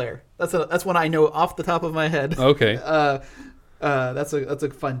Dragon Slayer. That's one I know off the top of my head. Okay. That's a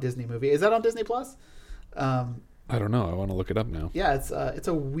fun Disney movie. Is that on Disney Plus? I don't know. I want to look it up now. Yeah, it's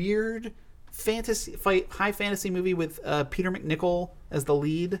a weird high fantasy movie with Peter McNichol as the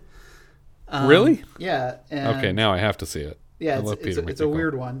lead. Really? Yeah. Okay, now I have to see it. Yeah, it's a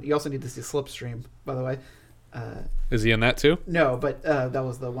weird one. You also need to see Slipstream, by the way. Is he in that too? No, but that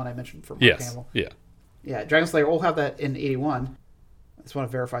was the one I mentioned for Mark Hamill. Yeah. Yeah, Dragon Slayer. We'll have that in 81. I just want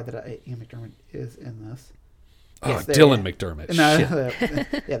to verify that Ian McDermott is in this. Oh, Yes, Dylan McDermott. No,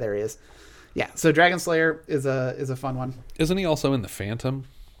 yeah, there he is. Yeah, so Dragon Slayer is a fun one. Isn't he also in The Phantom?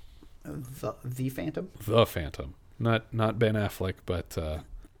 The Phantom? The Phantom. Not Ben Affleck, but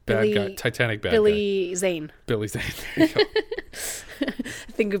Billy- bad guy, Titanic bad guy. Billy Zane. Billy Zane. There you go.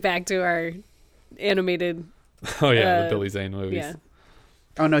 Think back to our animated. Oh yeah, the Billy Zane movies. Yeah.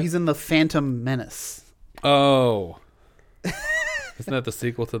 Oh no, he's in The Phantom Menace. Oh. Isn't that the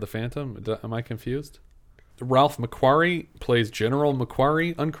sequel to The Phantom? Am I confused? Ralph McQuarrie plays General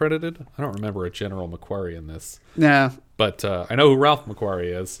McQuarrie, uncredited. I don't remember a General McQuarrie in this. No. But I know who Ralph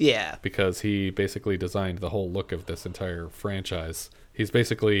McQuarrie is. Yeah. Because he basically designed the whole look of this entire franchise. He's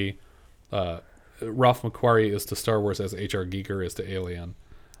basically... Ralph McQuarrie is to Star Wars as H.R. Giger is to Alien.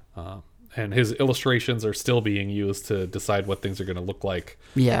 And his illustrations are still being used to decide what things are going to look like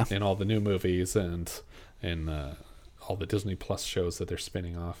in all the new movies and in all the Disney Plus shows that they're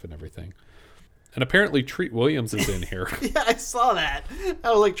spinning off and everything. And apparently Treat Williams is in here. Yeah, I saw that.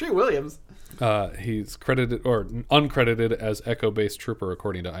 I was like, Treat Williams. He's credited or uncredited as Echo-based trooper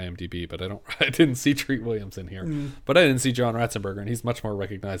according to IMDb, but I didn't see Treat Williams in here. But I didn't see John Ratzenberger, and he's much more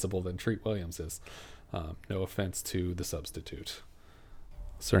recognizable than Treat Williams is. No offense to the substitute.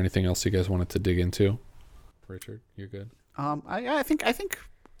 Is there anything else you guys wanted to dig into? Richard, you're good. I think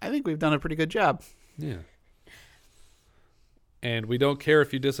we've done a pretty good job. Yeah. And we don't care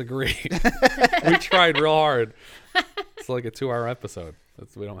if you disagree. We tried real hard. It's like a 2-hour episode.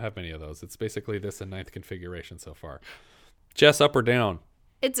 We don't have many of those. It's basically this and 9th configuration so far. Jess, up or down?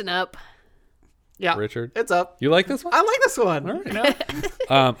 It's an up. Yeah. Richard? It's up. You like this one? I like this one. All right. You know?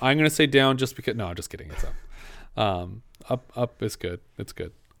 I'm going to say down just because... No, just kidding. It's up. Up is good. It's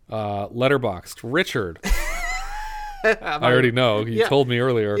good. Letterboxd. Richard. I already know. You told me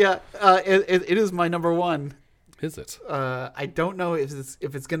earlier. Yeah. It is my number one. Is it? I don't know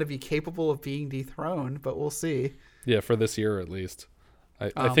if it's going to be capable of being dethroned, but we'll see. Yeah, for this year at least.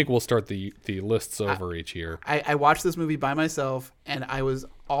 I think we'll start the lists over each year. I watched this movie by myself, and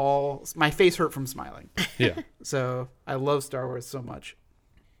my face hurt from smiling. Yeah. So I love Star Wars so much.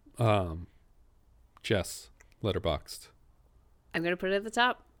 Jess, Letterboxd. I'm going to put it at the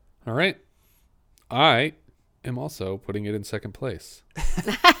top. All right. I am also putting it in second place.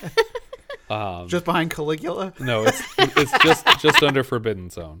 Just behind Caligula? No, it's just under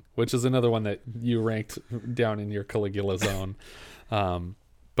Forbidden Zone, which is another one that you ranked down in your Caligula zone.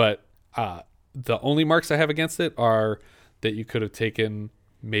 But the only marks I have against it are that you could have taken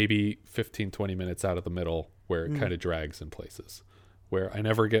maybe 15-20 minutes out of the middle where it kind of drags in places, where I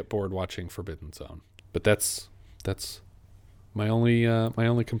never get bored watching Forbidden Zone. But that's my only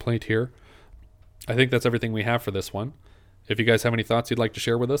complaint here. I think that's everything we have for this one. If you guys have any thoughts you'd like to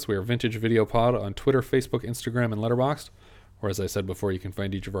share with us, we are Vintage Video Pod on Twitter, Facebook, Instagram, and Letterboxd. Or as I said before, you can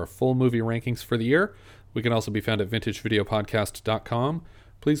find each of our full movie rankings for the year. We can also be found at vintagevideopodcast.com.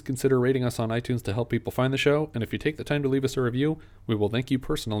 Please consider rating us on iTunes to help people find the show. And if you take the time to leave us a review, we will thank you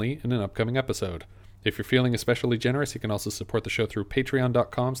personally in an upcoming episode. If you're feeling especially generous, you can also support the show through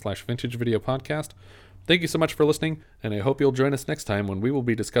patreon.com/vintagevideopodcast. Thank you so much for listening, and I hope you'll join us next time when we will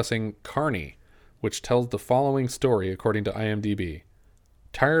be discussing Carney, which tells the following story according to IMDb.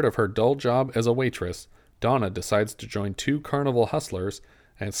 Tired of her dull job as a waitress, Donna decides to join 2 carnival hustlers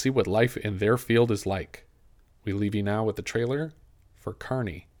and see what life in their field is like. We leave you now with the trailer for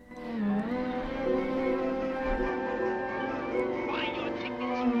Carney.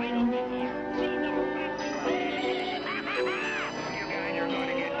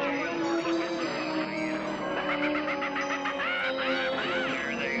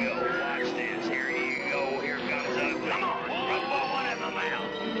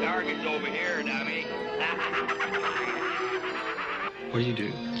 What do you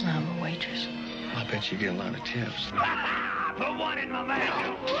do? I'm a waitress. I bet you get a lot of tips. Put one in my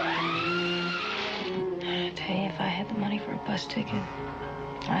mouth. I tell you, if I had the money for a bus ticket,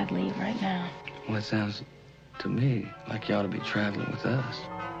 I'd leave right now. Well, it sounds to me like you ought to be traveling with us.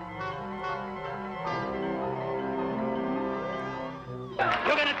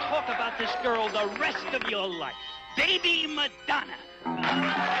 You're gonna talk about this girl the rest of your life. Baby Madonna.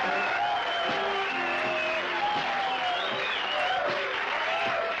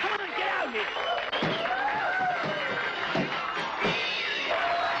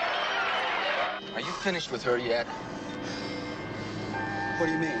 Are you finished with her yet? What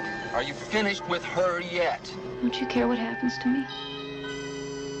do you mean? Are you finished with her yet? Don't you care what happens to me?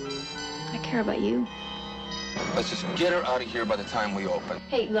 I care about you. Let's just get her out of here by the time we open.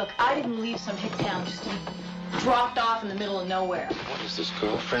 Hey, look, I didn't leave some hick town just to dropped off in the middle of nowhere. What is this,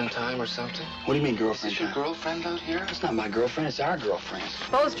 girlfriend time or something? What do you mean, girlfriend? Is this your girlfriend out here? It's not my girlfriend, it's our girlfriend.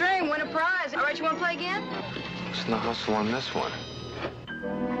 Full string, win a prize. All right, you want to play again? What's in the hustle on this one?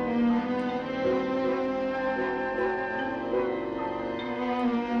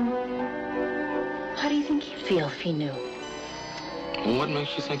 How do you think he'd feel if he knew? Well, what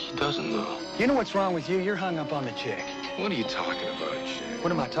makes you think he doesn't know? You know what's wrong with you? You're hung up on the chick. What are you talking about, chick?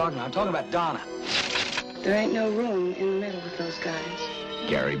 What am I talking about? I'm talking about Donna. There ain't no room in the middle with those guys.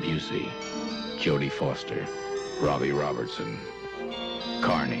 Gary Busey, Jodie Foster, Robbie Robertson,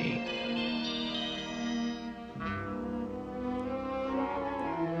 Carney,